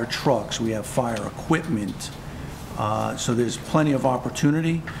fire trucks, we have fire equipment, so there's plenty of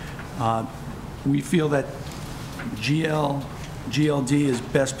opportunity. We feel that GLD is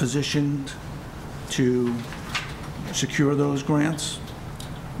best positioned to secure those grants.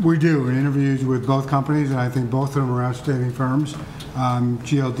 We do, in interviews with both companies, and I think both of them are outstanding firms.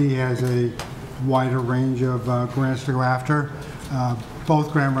 GLD has a wider range of grants to go after.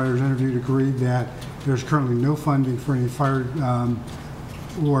 Both grant writers interviewed agreed that there's currently no funding for any fire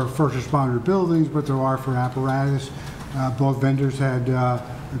or first responder buildings, but there are for apparatus. Both vendors had a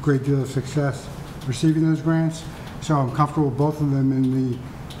great deal of success receiving those grants, so I'm comfortable with both of them in the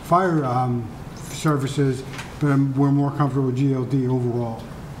fire services, but we're more comfortable with GLD overall.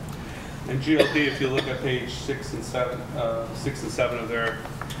 And GLD, if you look at page 6 and 7 of their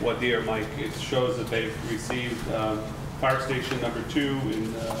Wadir, Mike, it shows that they've received fire station number 2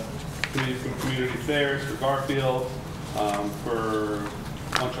 in community affairs for Garfield, for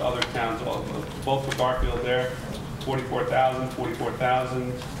a bunch of other towns, both for Garfield there,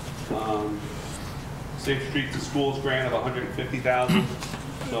 44,000. Safe Streets and Schools grant of 150,000.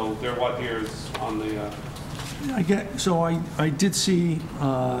 So their Wadir is on the. I did see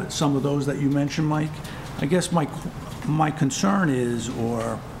some of those that you mentioned, Mike. I guess my concern is,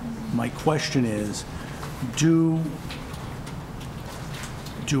 or my question is, do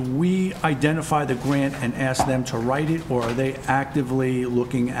we identify the grant and ask them to write it, or are they actively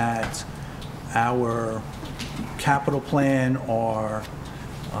looking at our capital plan or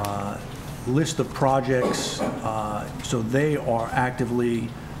list of projects, so they are actively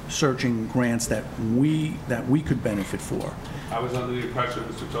searching grants that we could benefit for? I was under the impression,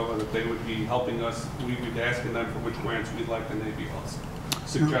 Mr. Tova, that they would be helping us. We would be asking them for which grants we'd like, and they'd be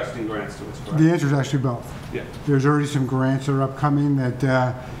suggesting grants to us, correct? The answer is actually both. Yeah. There's already some grants that are upcoming that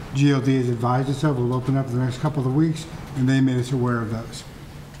GLD has advised us of. Will open up in the next couple of weeks, and they made us aware of those.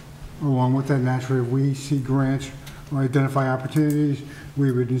 Along with that, naturally, if we see grants or identify opportunities,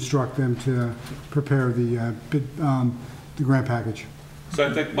 we would instruct them to prepare the grant package. So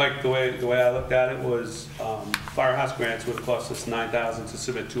I think, Mike, the way I looked at it was firehouse grants would cost us $9,000 to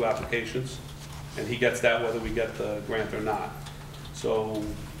submit 2 applications, and he gets that whether we get the grant or not. So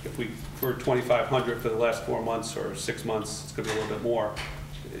if we, for $2,500 for the last 4 months or 6 months, it's going to be a little bit more.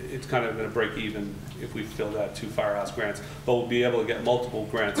 It's kind of going to break even if we fill that 2 firehouse grants. But we'll be able to get multiple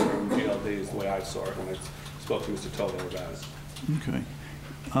grants from GLD is the way I saw it when I spoke to Mr. Toto about it. Okay.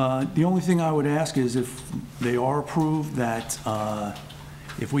 The only thing I would ask is if they are approved, that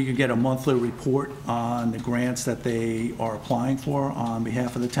if we could get a monthly report on the grants that they are applying for on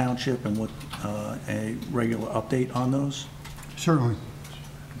behalf of the township, and what a regular update on those. Certainly.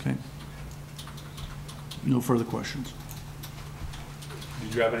 Okay. No further questions.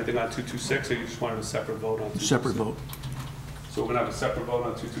 Did you have anything on 226, or you just wanted a separate vote on 226? Separate vote. So we're going to have a separate vote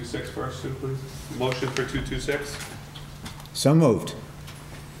on 226 first, too, please. Motion for 226. So moved.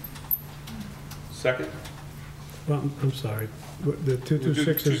 Second. Well, I'm sorry. The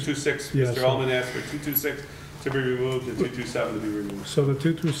 226 is... 226, Yeah, Mr. so- Ullman asked for 226 to be removed and 227 to be removed. So the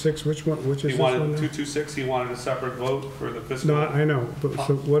 226, which is He this wanted one now? 226, he wanted a separate vote for the fiscal. No, I know, but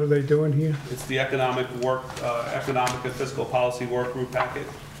so what are they doing here? It's the economic and fiscal policy work group packet.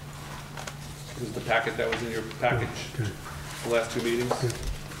 This is the packet that was in your package Okay. the last 2 meetings.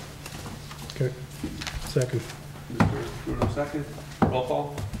 Okay. Second. Mr. Bruno, second. Roll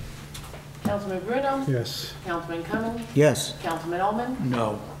call. Councilman Bruno? Yes. Councilman Cumming? Yes. Councilman Ullman?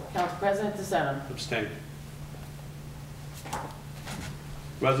 No. Council President DeSena? Abstain.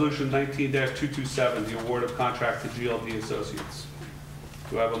 Resolution 19-227, the award of contract to GLD Associates.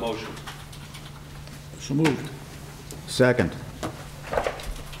 Do I have a motion? So moved. Second.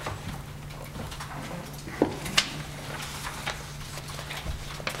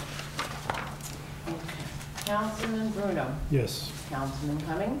 Councilman Bruno? Yes. Councilman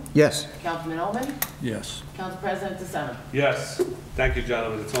Cumming? Yes. Councilman Ullman? Yes. Council President DeSena? Yes. Thank you,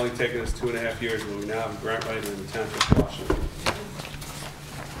 gentlemen. It's only taken us 2.5 years, but we now have a grant writer in the Township of Washington.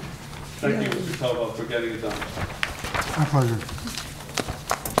 Thank you, Mr. Tovo, for getting it done. My pleasure.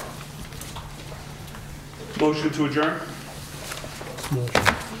 Motion to adjourn? Motion.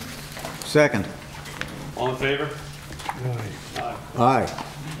 Second. All in favor? Aye. Aye. Aye.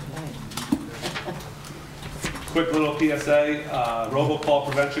 Quick little PSA, robocall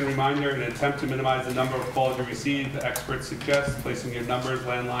prevention reminder. In an attempt to minimize the number of calls you receive, the experts suggest placing your numbers,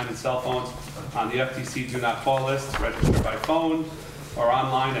 landline, and cell phones on the FTC Do Not Call list. Register by phone or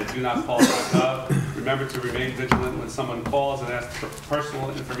online at donotcall.gov. Remember to remain vigilant when someone calls and asks for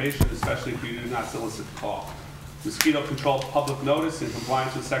personal information, especially if you do not solicit the call. Mosquito control public notice in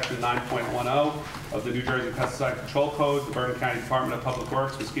compliance with Section 9.10 of the New Jersey Pesticide Control Code. The Bergen County Department of Public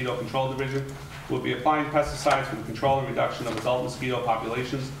Works Mosquito Control Division will be applying pesticides for the control and reduction of adult mosquito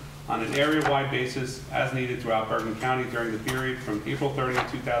populations on an area-wide basis as needed throughout Bergen County during the period from April 30,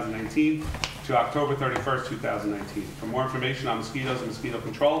 2019 to October 31st, 2019. For more information on mosquitoes and mosquito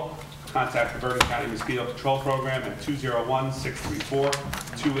control, contact the Bergen County Mosquito Control Program at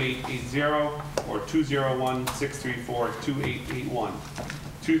 201-634-2880 or 201-634-2881.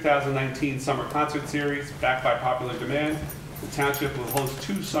 2019 Summer Concert Series, backed by popular demand. The Township will host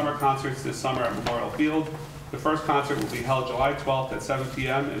 2 summer concerts this summer at Memorial Field. The first concert will be held July 12th at 7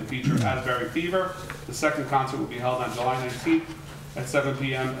 p.m. and feature Asbury Fever. The second concert will be held on July 19th at 7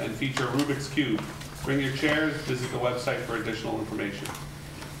 p.m. and feature Rubik's Cube. Bring your chairs, visit the website for additional information.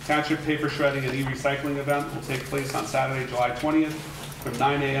 Township paper shredding and e-recycling event will take place on Saturday, July 20th from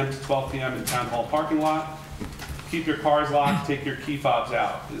 9 a.m. to 12 p.m. in Town Hall parking lot. Keep your cars locked, take your key fobs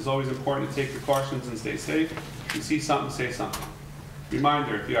out. It is always important to take precautions and stay safe. If you see something, say something.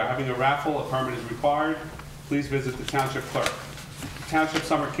 Reminder, if you are having a raffle, a permit is required. Please visit the Township Clerk. The Township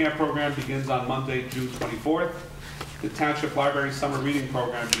Summer Camp Program begins on Monday, June 24th. The Township Library Summer Reading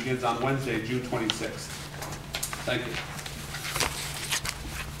Program begins on Wednesday, June 26th. Thank you.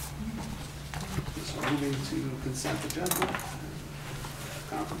 So moving to consent agenda.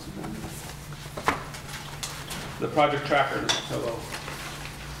 Conference agenda. The project tracker, Mr. Tovo.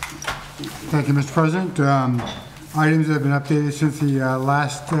 Thank you, Mr. President. Items that have been updated since the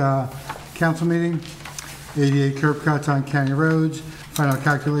last council meeting. 88 curb cuts on county roads. Final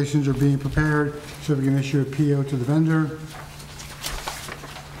calculations are being prepared so we can issue a PO to the vendor.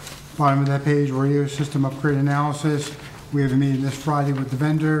 Bottom of that page, radio system upgrade analysis. We have a meeting this Friday with the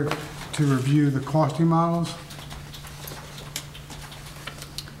vendor to review the costing models.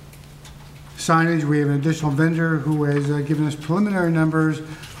 Signage, we have an additional vendor who has given us preliminary numbers.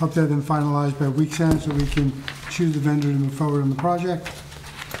 Hope to have them finalized by week's end so we can choose the vendor to move forward on the project.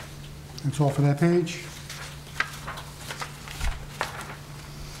 That's all for that page.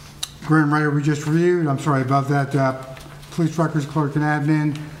 Grant writer we just reviewed. I'm sorry about that. Police records clerk and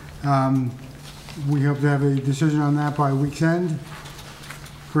admin. We hope to have a decision on that by week's end.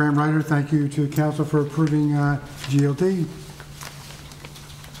 Grant writer, thank you to council for approving GLD.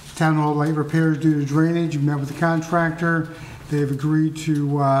 Town hall light repairs due to drainage. We met with the contractor. They've agreed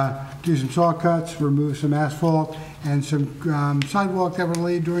to do some saw cuts, remove some asphalt and some sidewalk that were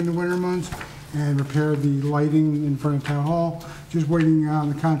laid during the winter months, and repair the lighting in front of town hall. Just waiting on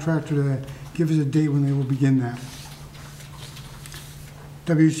the contractor to give us a date when they will begin that.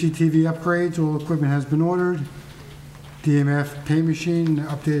 WCTV upgrades, all equipment has been ordered. DMF pay machine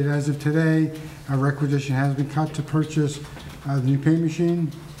updated as of today. A requisition has been cut to purchase the new pay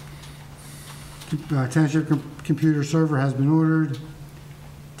machine. Township computer server has been ordered.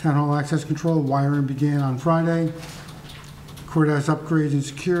 Town hall access control wiring began on Friday. Courthouse upgrades and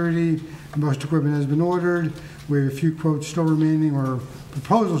security. Most equipment has been ordered. We have a few quotes still remaining, or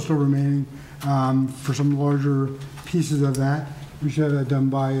proposals still remaining, for some larger pieces of that. We should have that done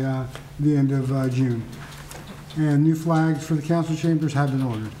by the end of June. And new flags for the council chambers have been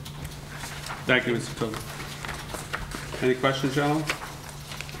ordered. Thank you, Mr. Tovo. Any questions, gentlemen?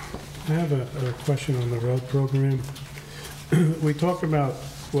 I have a question on the road program. We talk about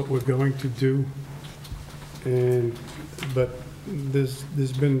what we're going to do, but there's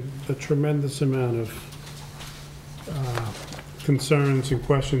been a tremendous amount of concerns and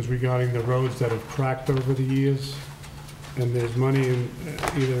questions regarding the roads that have cracked over the years, and there's money in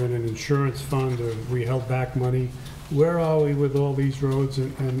either in an insurance fund or we held back money. Where are we with all these roads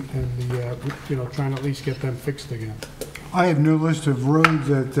and the trying to at least get them fixed again? I have no list of roads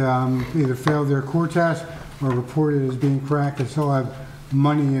that either failed their core test or reported as being cracked and still have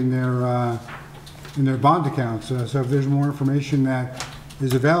money in their bond accounts. So if there's more information that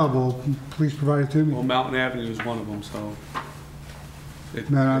is available, please provide it to me. Well, Mountain Avenue is one of them, so it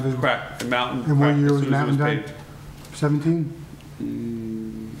cracked. The Mountain. And what year was as soon as it Mountain done? paved. 17?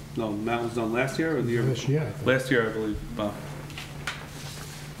 No, Mountain was done last year or the year This before? year, I think. Last year, I believe.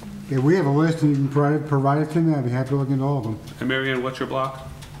 Yeah, we have a list and you can provide it to me. I'd be happy to look into all of them. And Mary Ann, what's your block?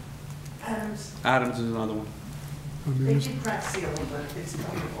 Adams, Adams is another one. they did crack seal, but it's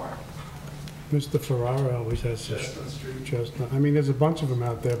coming for. Mr. Ferrara always has this Chestnut. I mean, there's a bunch of them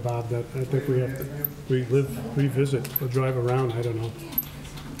out there, Bob, that I think we have to revisit or drive around, I don't know.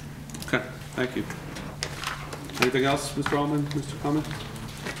 Okay, thank you. Anything else, Mr. Allman, Mr. Clement?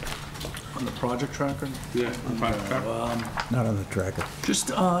 On the project tracker? Yeah, on project tracker. Not on the tracker.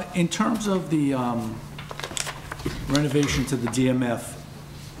 Just in terms of the renovation to the DMF,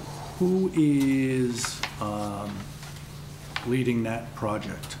 who is leading that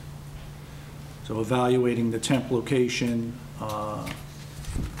project? So evaluating the temp location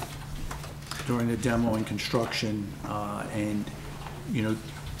during the demo and construction, and, you know,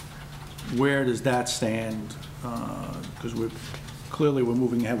 where does that stand? Because we're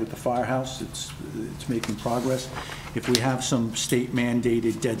moving ahead with the firehouse. It's making progress. If we have some state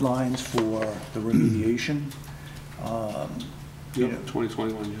mandated deadlines for the remediation, Yep,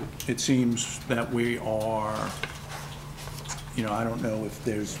 2021, yeah. it seems that we are, you know, I don't know if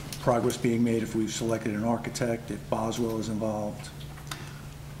there's progress being made, if we've selected an architect, if Boswell is involved.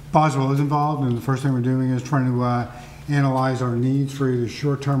 Boswell is involved, and the first thing we're doing is trying to analyze our needs for either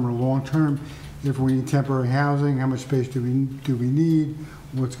short-term or long-term. If we need temporary housing, how much space do we need?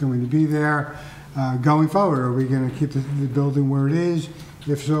 What's going to be there? Going forward, are we going to keep the building where it is?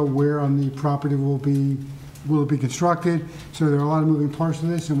 If so, where on the property will it be constructed? So there are a lot of moving parts to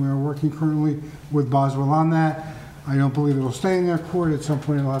this, and we are working currently with Boswell on that. I don't believe it will stay in their court. At some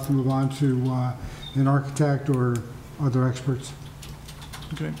point, it'll have to move on to an architect or other experts.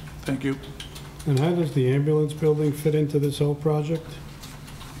 Okay, thank you. And how does the ambulance building fit into this whole project?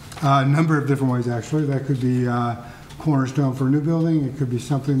 A number of different ways, actually. That could be cornerstone for a new building. It could be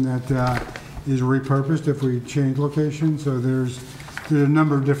something that is repurposed if we change location. So there's a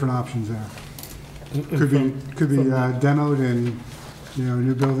number of different options there. Could be demoed and, you know, a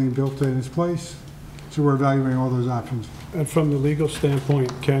new building built in its place. So we're evaluating all those options. And from the legal standpoint,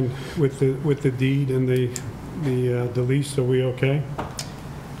 Ken, with the deed and the lease, are we okay?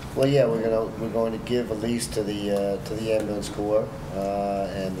 Well, yeah, we're going to give a lease to the ambulance corps,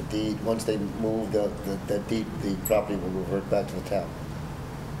 and the deed, once they move, the property will revert back to the town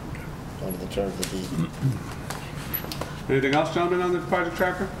under the terms of the deed. Anything else, gentlemen, on the project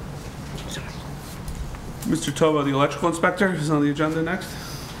tracker? Mr. Tobo, the electrical inspector, is on the agenda next.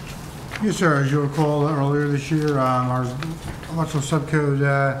 Yes, sir. As you'll recall, earlier this year, our electrical subcode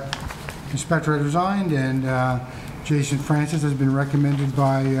inspector had resigned, and Jason Francis has been recommended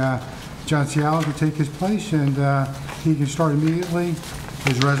by John Cialo to take his place, and he can start immediately.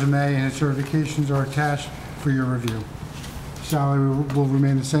 His resume and his certifications are attached for your review. Salary will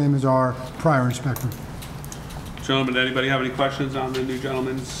remain the same as our prior inspector. Gentlemen, anybody have any questions on the new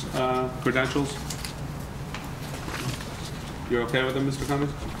gentleman's credentials? You're okay with them, Mr.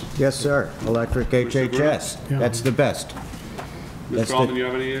 Cummings? Yes, sir. Electric HHS. Yeah. That's the best. That's Mr. Alden, you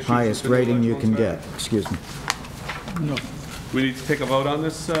have any issues? highest with the rating you electrical can get. inspector? Excuse me. No. We need to take a vote on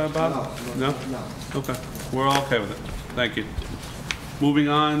this, Bob? No? Okay, we're all okay with it. Thank you. Moving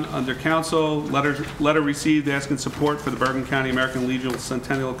on, under council, letter received asking support for the Bergen County American Legion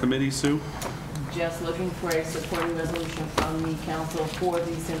Centennial Committee. Sue? Just looking for a supporting resolution from the council for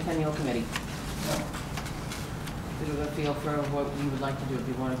the Centennial Committee. Give a feel for what you would like to do if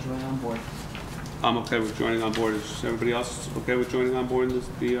you want to join on board. I'm okay with joining on board. Is everybody else okay with joining on board in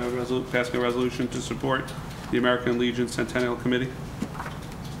passing a resolution to support the American Legion Centennial Committee?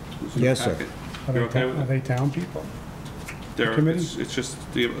 Yes, sir. You're okay with Are it? they town people? It's just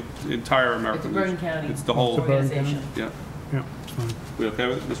the entire It's American Bergen Legion. County It's the whole, It's a Bergen organization. yeah. Yeah, it's fine. We okay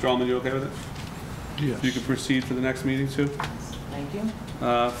with it? Mr. Allman, you okay with it? Yes. You can proceed to the next meeting, Sue. Thank you.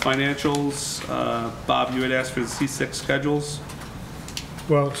 Financials, Bob, you had asked for the C6 schedules.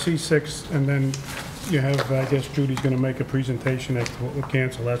 Well, C6, and then you have, I guess Judy's going to make a presentation as to what we'll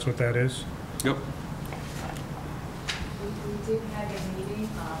cancel. That's what that is? Yep. We did have a meeting.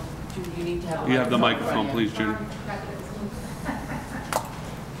 Judy, you need to have. You have the microphone, please, Judy.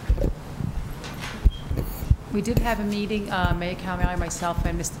 We did have a meeting, Mayor Calmari, myself,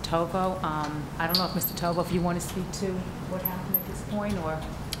 and Mr. Tovo. I don't know if Mr. Tovo, if you want to speak to what happened at this point, or?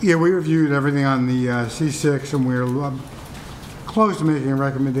 Yeah, we reviewed everything on the C6, and we're close to making a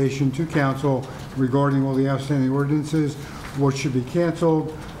recommendation to council regarding all the outstanding ordinances, what should be canceled,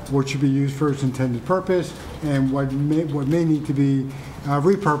 what should be used for its intended purpose, and what may need to be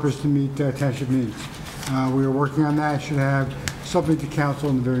repurposed to meet township needs. We are working on that. Should have something to council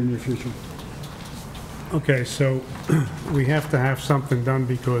in the very near future. Okay, so we have to have something done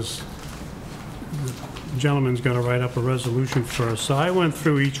because the gentleman's going to write up a resolution for us. So I went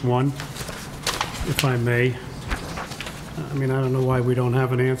through each one, if I may. I mean, I don't know why we don't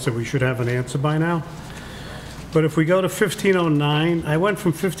have an answer. We should have an answer by now. But if we go to 1509, I went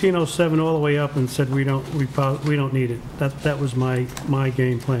from 1507 all the way up and said we don't need it. That was my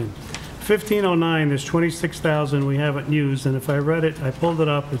game plan. 1509, there's 26,000 we haven't used, and if I read it, I pulled it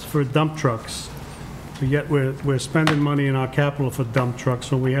up, it's for dump trucks. But yet we're spending money in our capital for dump trucks,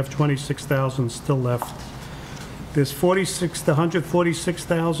 so we have 26,000 still left. There's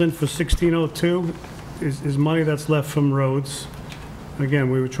 146,000 for 1602 is money that's left from roads.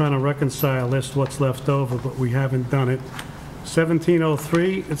 Again, we were trying to reconcile this, what's left over, but we haven't done it.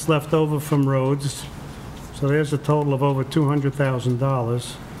 1703, it's left over from roads, so there's a total of over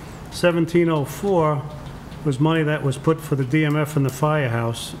 $200,000. 1704 was money that was put for the DMF and the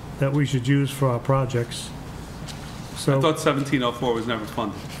firehouse that we should use for our projects. So I thought 1704 was never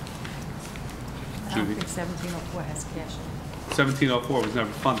funded. I don't think 1704 has cash. 1704 was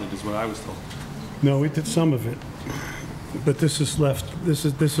never funded, is what I was told. no, we did some of it, but this is left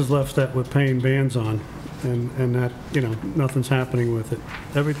that we're paying bans on, and that, you know, nothing's happening with it.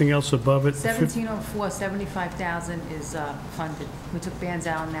 Everything else above it. 1704, 75,000 is funded. We took bands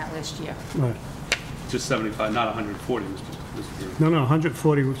out on that last year. Right. Just 75, not 140, Mr. No,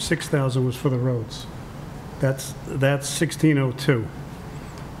 146,000 was for the roads. That's 1602.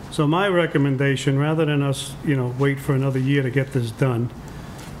 So my recommendation, rather than us, you know, wait for another year to get this done,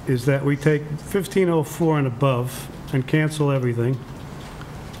 is that we take 1504 and above and cancel everything.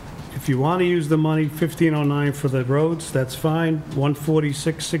 If you want to use the money, 1509 for the roads, that's fine.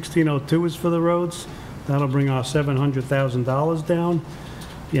 146, 1602 is for the roads. That'll bring our $700,000 down.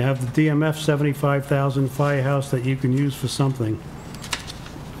 You have the DMF 75,000 firehouse that you can use for something.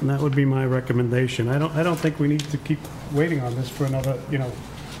 And that would be my recommendation. I don't think we need to keep waiting on this for another, you know,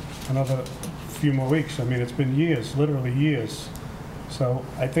 another few more weeks. I mean, it's been years, literally years. So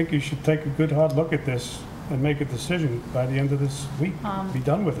I think you should take a good hard look at this and make a decision by the end of this week. Be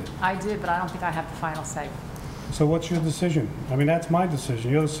done with it. I did, but I don't think I have the final say. So what's your decision? I mean, that's my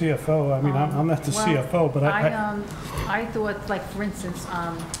decision. You're the CFO. I mean, I'm not the CFO, but I thought, like, for instance,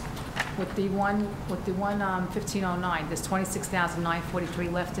 with the one 1509, there's 26,943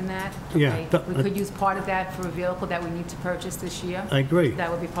 left in that. Yeah, Okay? We could use part of that for a vehicle that we need to purchase this year. I agree.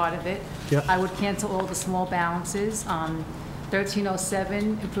 That would be part of it. Yeah. I would cancel all the small balances.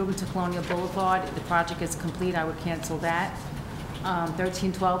 1307, improvement to Colonial Boulevard, the project is complete, I would cancel that.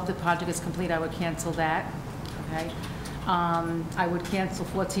 1312, the project is complete, I would cancel that. Okay. I would cancel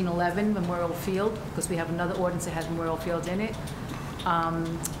 1411, Memorial Field, because we have another ordinance that has Memorial Field in it.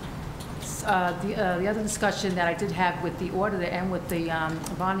 The other discussion that I did have with the auditor and with the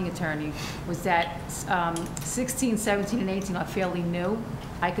bonding attorney was that 16, 17, and 18 are fairly new.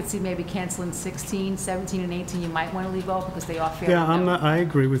 I could see maybe canceling 16, 17, and 18 you might want to leave off because they are fairly new. Yeah, I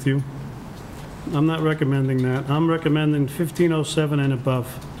agree with you. I'm not recommending that. I'm recommending 1507 and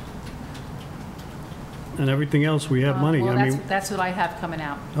above. And everything else, we have money. Well, I mean, that's what I have coming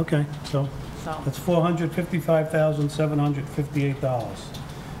out. okay, so that's $455,758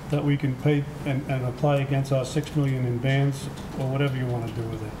 that we can pay and apply against our $6 million in bans or whatever you want to do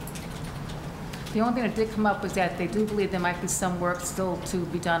with it. The only thing that did come up was that they do believe there might be some work still to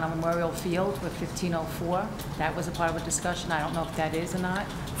be done on Memorial Field with 1504. That was a part of a discussion. I don't know if that is or not.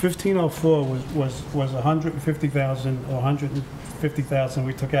 1504 was 150,000 or 150,000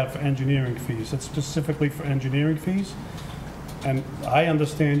 we took out for engineering fees. It's specifically for engineering fees. And I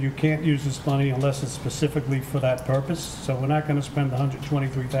understand you can't use this money unless it's specifically for that purpose. So we're not going to spend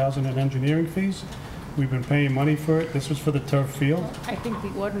 123,000 in engineering fees. We've been paying money for it. This was for the turf field. I think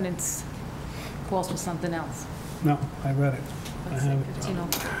the ordinance calls for something else. No, I read it. Let's see,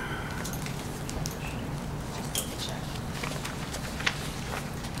 1504.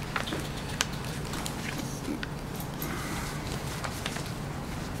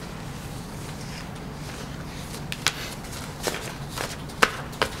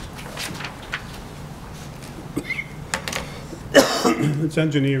 It's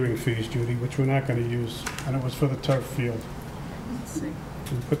engineering fees, Judy, which we're not going to use, and it was for the turf field. Let's see.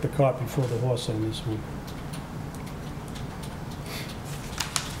 We put the cart before the horse on this one.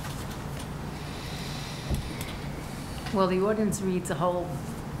 Well, the ordinance reads a whole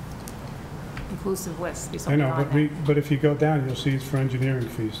inclusive list. There's I know, something on that. but if you go down, you'll see it's for engineering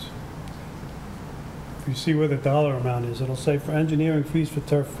fees. If you see where the dollar amount is, it'll say for engineering fees for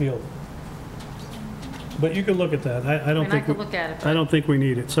turf field. But you can look at that. I don't think. I could look at it. I don't think we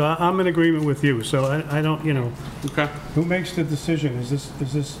need it. So I'm in agreement with you. So I don't, you know. Okay. Who makes the decision? Is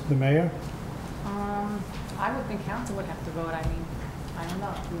this the mayor? I would think council would have to vote. I mean, I don't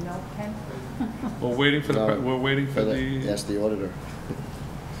know. You know, Ken? We're waiting for No, we're waiting for the. That's the auditor.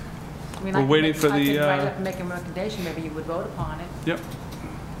 I mean, We're waiting for I the, could write up and make a recommendation. Maybe you would vote upon it. Yep.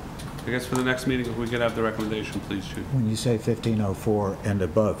 I guess for the next meeting, if we could have the recommendation, please, Judy. When you say 1504 and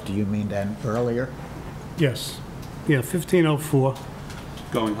above, do you mean then earlier? Yes. Yeah, 1504,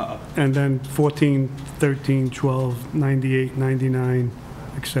 Going up. and then 14, 13, 12, 98, 99,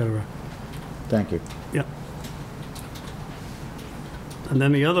 et cetera. Thank you. Yep. And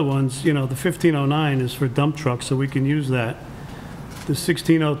then the other ones, you know, the 1509 is for dump trucks, so we can use that. The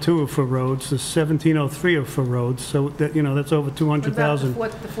 1602 are for roads, the 1703 are for roads, so that, you know, that's over What about 200,000. the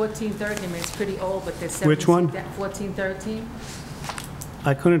 1413? I mean, it's pretty old, but there's... Which one? 1413?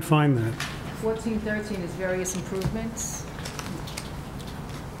 I couldn't find that. 1413 is various improvements.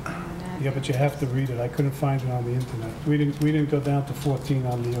 Yeah, but you have to read it. I couldn't find it on the internet. We didn't go down to 14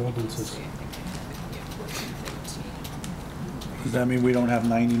 on the ordinances. Does that mean we don't have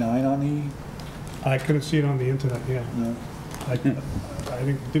 99 on the? I couldn't see it on the internet, yeah. No. I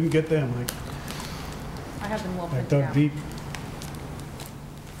didn't get there, Mike. I have them all I printed dug out. deep.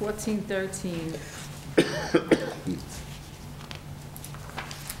 1413.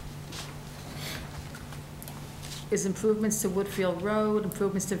 Is improvements to Woodfield Road,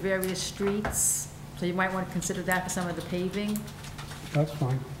 improvements to various streets. So you might want to consider that for some of the paving, That's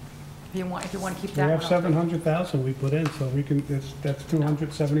fine. if you want to keep We that one have open. 700,000 we put in, so we can, that's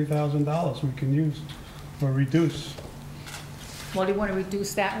 $270,000 we can use or reduce. Well, do you want to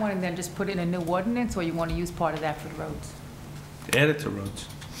reduce that one and then just put in a new ordinance, or you want to use part of that for the roads? Add it to roads.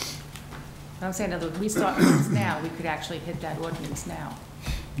 I'm saying that if we start roads now, we could actually hit that ordinance now.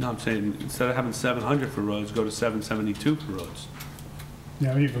 No, I'm saying, instead of having 700 for roads, go to 772 for roads.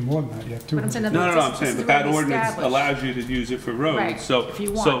 Yeah, even more than that, you have But I'm 200. saying that No, no, no, I'm this saying, is but that already ordinance established. allows you to use it for roads. Right, So, if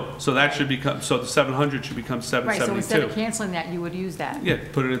you want. so that should become, so the 700 should become Right, so instead of 772. canceling that, you would use that. Yeah,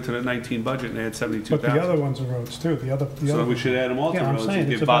 put it into the 19 budget and add But the 72,000. other ones are roads too, the other. So we should add them all to Yeah, I'm roads saying and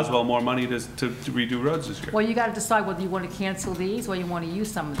give it's about- Boswell more money to redo roads this year. Well, you got to decide whether you want to cancel these or you want to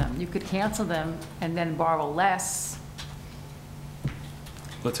use some of them. You could cancel them and then borrow less.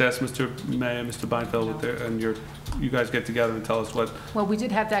 Let's ask Mr. May and Mr. Beinfeld what they're, and you guys get together and tell us what, Well, we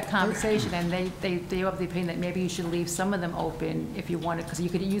did have that conversation, and they are of the opinion that maybe you should leave some of them open if you wanted, because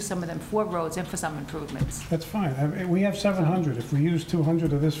you could use some of them for roads and for some improvements. That's fine. I mean, we have 700. If we use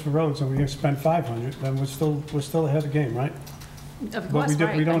 200 of this for roads and we spend 500, then we're still ahead of the game, right? Of But course,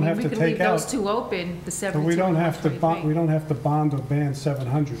 right. we don't I mean, have we to could take leave those out- two open, the But 72 we don't and have to bond, 123. we don't have to bond or ban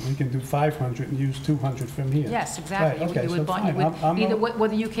 700. We can do 500 and use 200 from here. Yes, exactly. Right, okay, You so would bond- you fine. would- I'm Either not-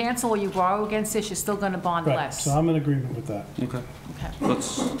 whether you cancel or you borrow against this, you're still going to bond Right, less. so I'm in agreement with that. okay. Okay.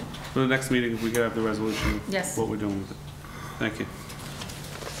 Let's, for the next meeting, if we could have the resolution. Yes. What we're doing with it. Thank you.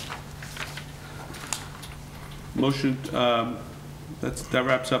 Motion, that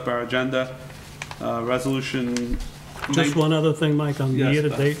wraps up our agenda. Resolution. Just one other thing, Mike, on the Yes,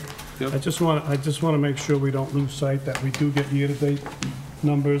 year-to-date. Yep. I just want to make sure we don't lose sight that we do get year-to-date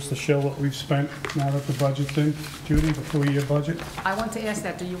numbers to show what we've spent now that the budget's in. Judy, the full-year budget? I want to ask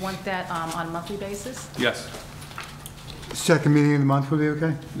that, do you want that on a monthly basis? Yes, Second meeting of the month will be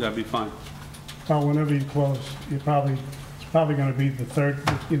okay? that'd be fine. Well, whenever you close, it's probably going to be the third,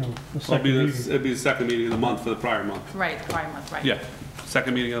 the Well, second meeting. it'd be the second meeting of the month for the prior month. Right, the prior month, right. Yeah,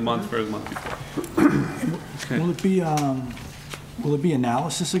 second meeting of the month for the month before. Okay. Will it be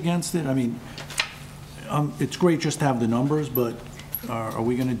analysis against it? I mean, it's great just to have the numbers, but are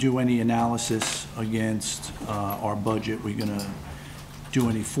we going to do any analysis against our budget? We going to do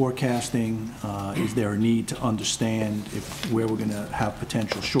any forecasting? Is there a need to understand where we're going to have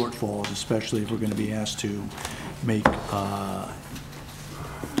potential shortfalls, especially if we're going to be asked to make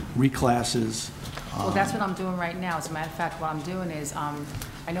reclasses? Well, that's what I'm doing right now. As a matter of fact, what I'm doing is, I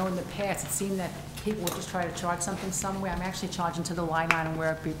know in the past, it seemed that people would just try to charge something somewhere. I'm actually charging to the line item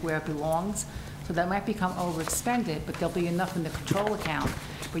where it belongs. So that might become overexpended, but there'll be enough in the control account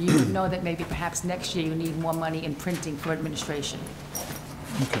where you would know that maybe perhaps next year you need more money in printing for administration.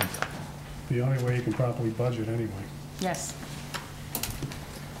 Okay. The only way you can properly budget anyway. Yes.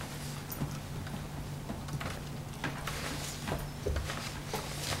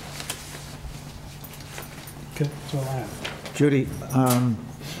 Okay, that's all I have. Judy,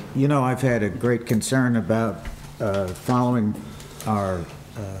 you know, I've had a great concern about following our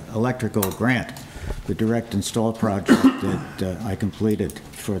electrical grant, the direct install project that I completed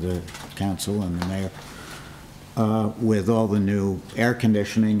for the council and the mayor, with all the new air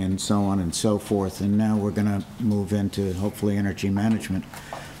conditioning and so on and so forth, and now we're going to move into hopefully energy management.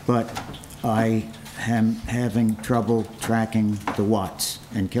 But I am having trouble tracking the watts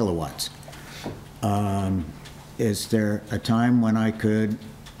and kilowatts. Is there a time when I could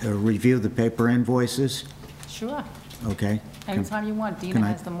review the paper invoices? Sure. Okay. Anytime you want. Dina can I-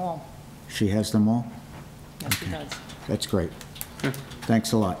 has them all. She has them all? Yes, she does. That's great.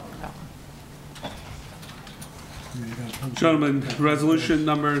 Thanks a lot. Yeah. Gentlemen, resolution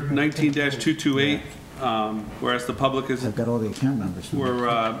number 19-228, whereas the public is, I've got all the account numbers.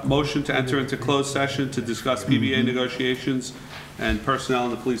 we're motion to enter into closed session to discuss PBA negotiations and personnel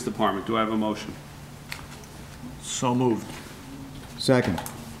in the police department. Do I have a motion? So moved. Second.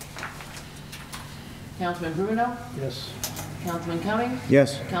 Councilman Bruno? Yes. Councilman Koenig?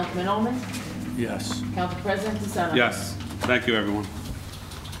 Yes. Councilman Ullman? Yes. Council President DeSena? Yes. Thank you, everyone.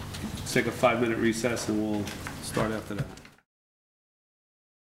 Let's take a 5-minute recess and we'll start after that.